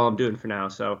 that's about all I'm doing for now.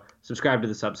 So subscribe to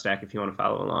the Substack if you want to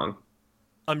follow along.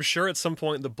 I'm sure at some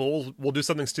point the Bulls will do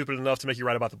something stupid enough to make you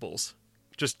write about the Bulls.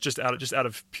 Just out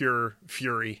of pure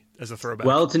fury as a throwback.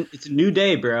 Well, it's a new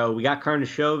day, bro. We got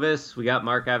Karnisovas, we got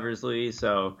Mark Eversley,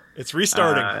 so it's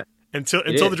restarting. Until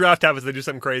the draft happens, they do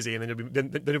something crazy, and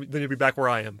then you'll be back where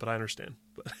I am. But I understand.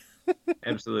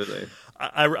 Absolutely.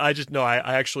 I just no. I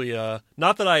actually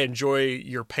not that I enjoy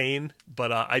your pain,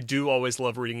 but I do always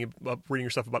love reading your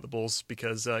stuff about the Bulls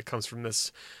because it comes from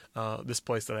this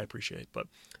place that I appreciate. But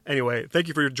anyway, thank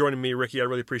you for joining me, Ricky. I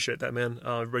really appreciate that, man.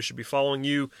 Everybody should be following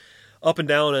you up and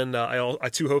down, and I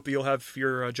too hope that you'll have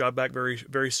your job back very,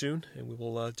 very soon, and we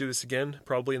will do this again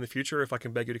probably in the future if I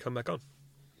can beg you to come back on.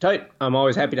 Tight. I'm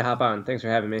always happy to hop on. Thanks for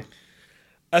having me.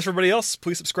 As for everybody else,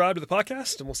 please subscribe to the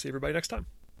podcast, and we'll see everybody next time.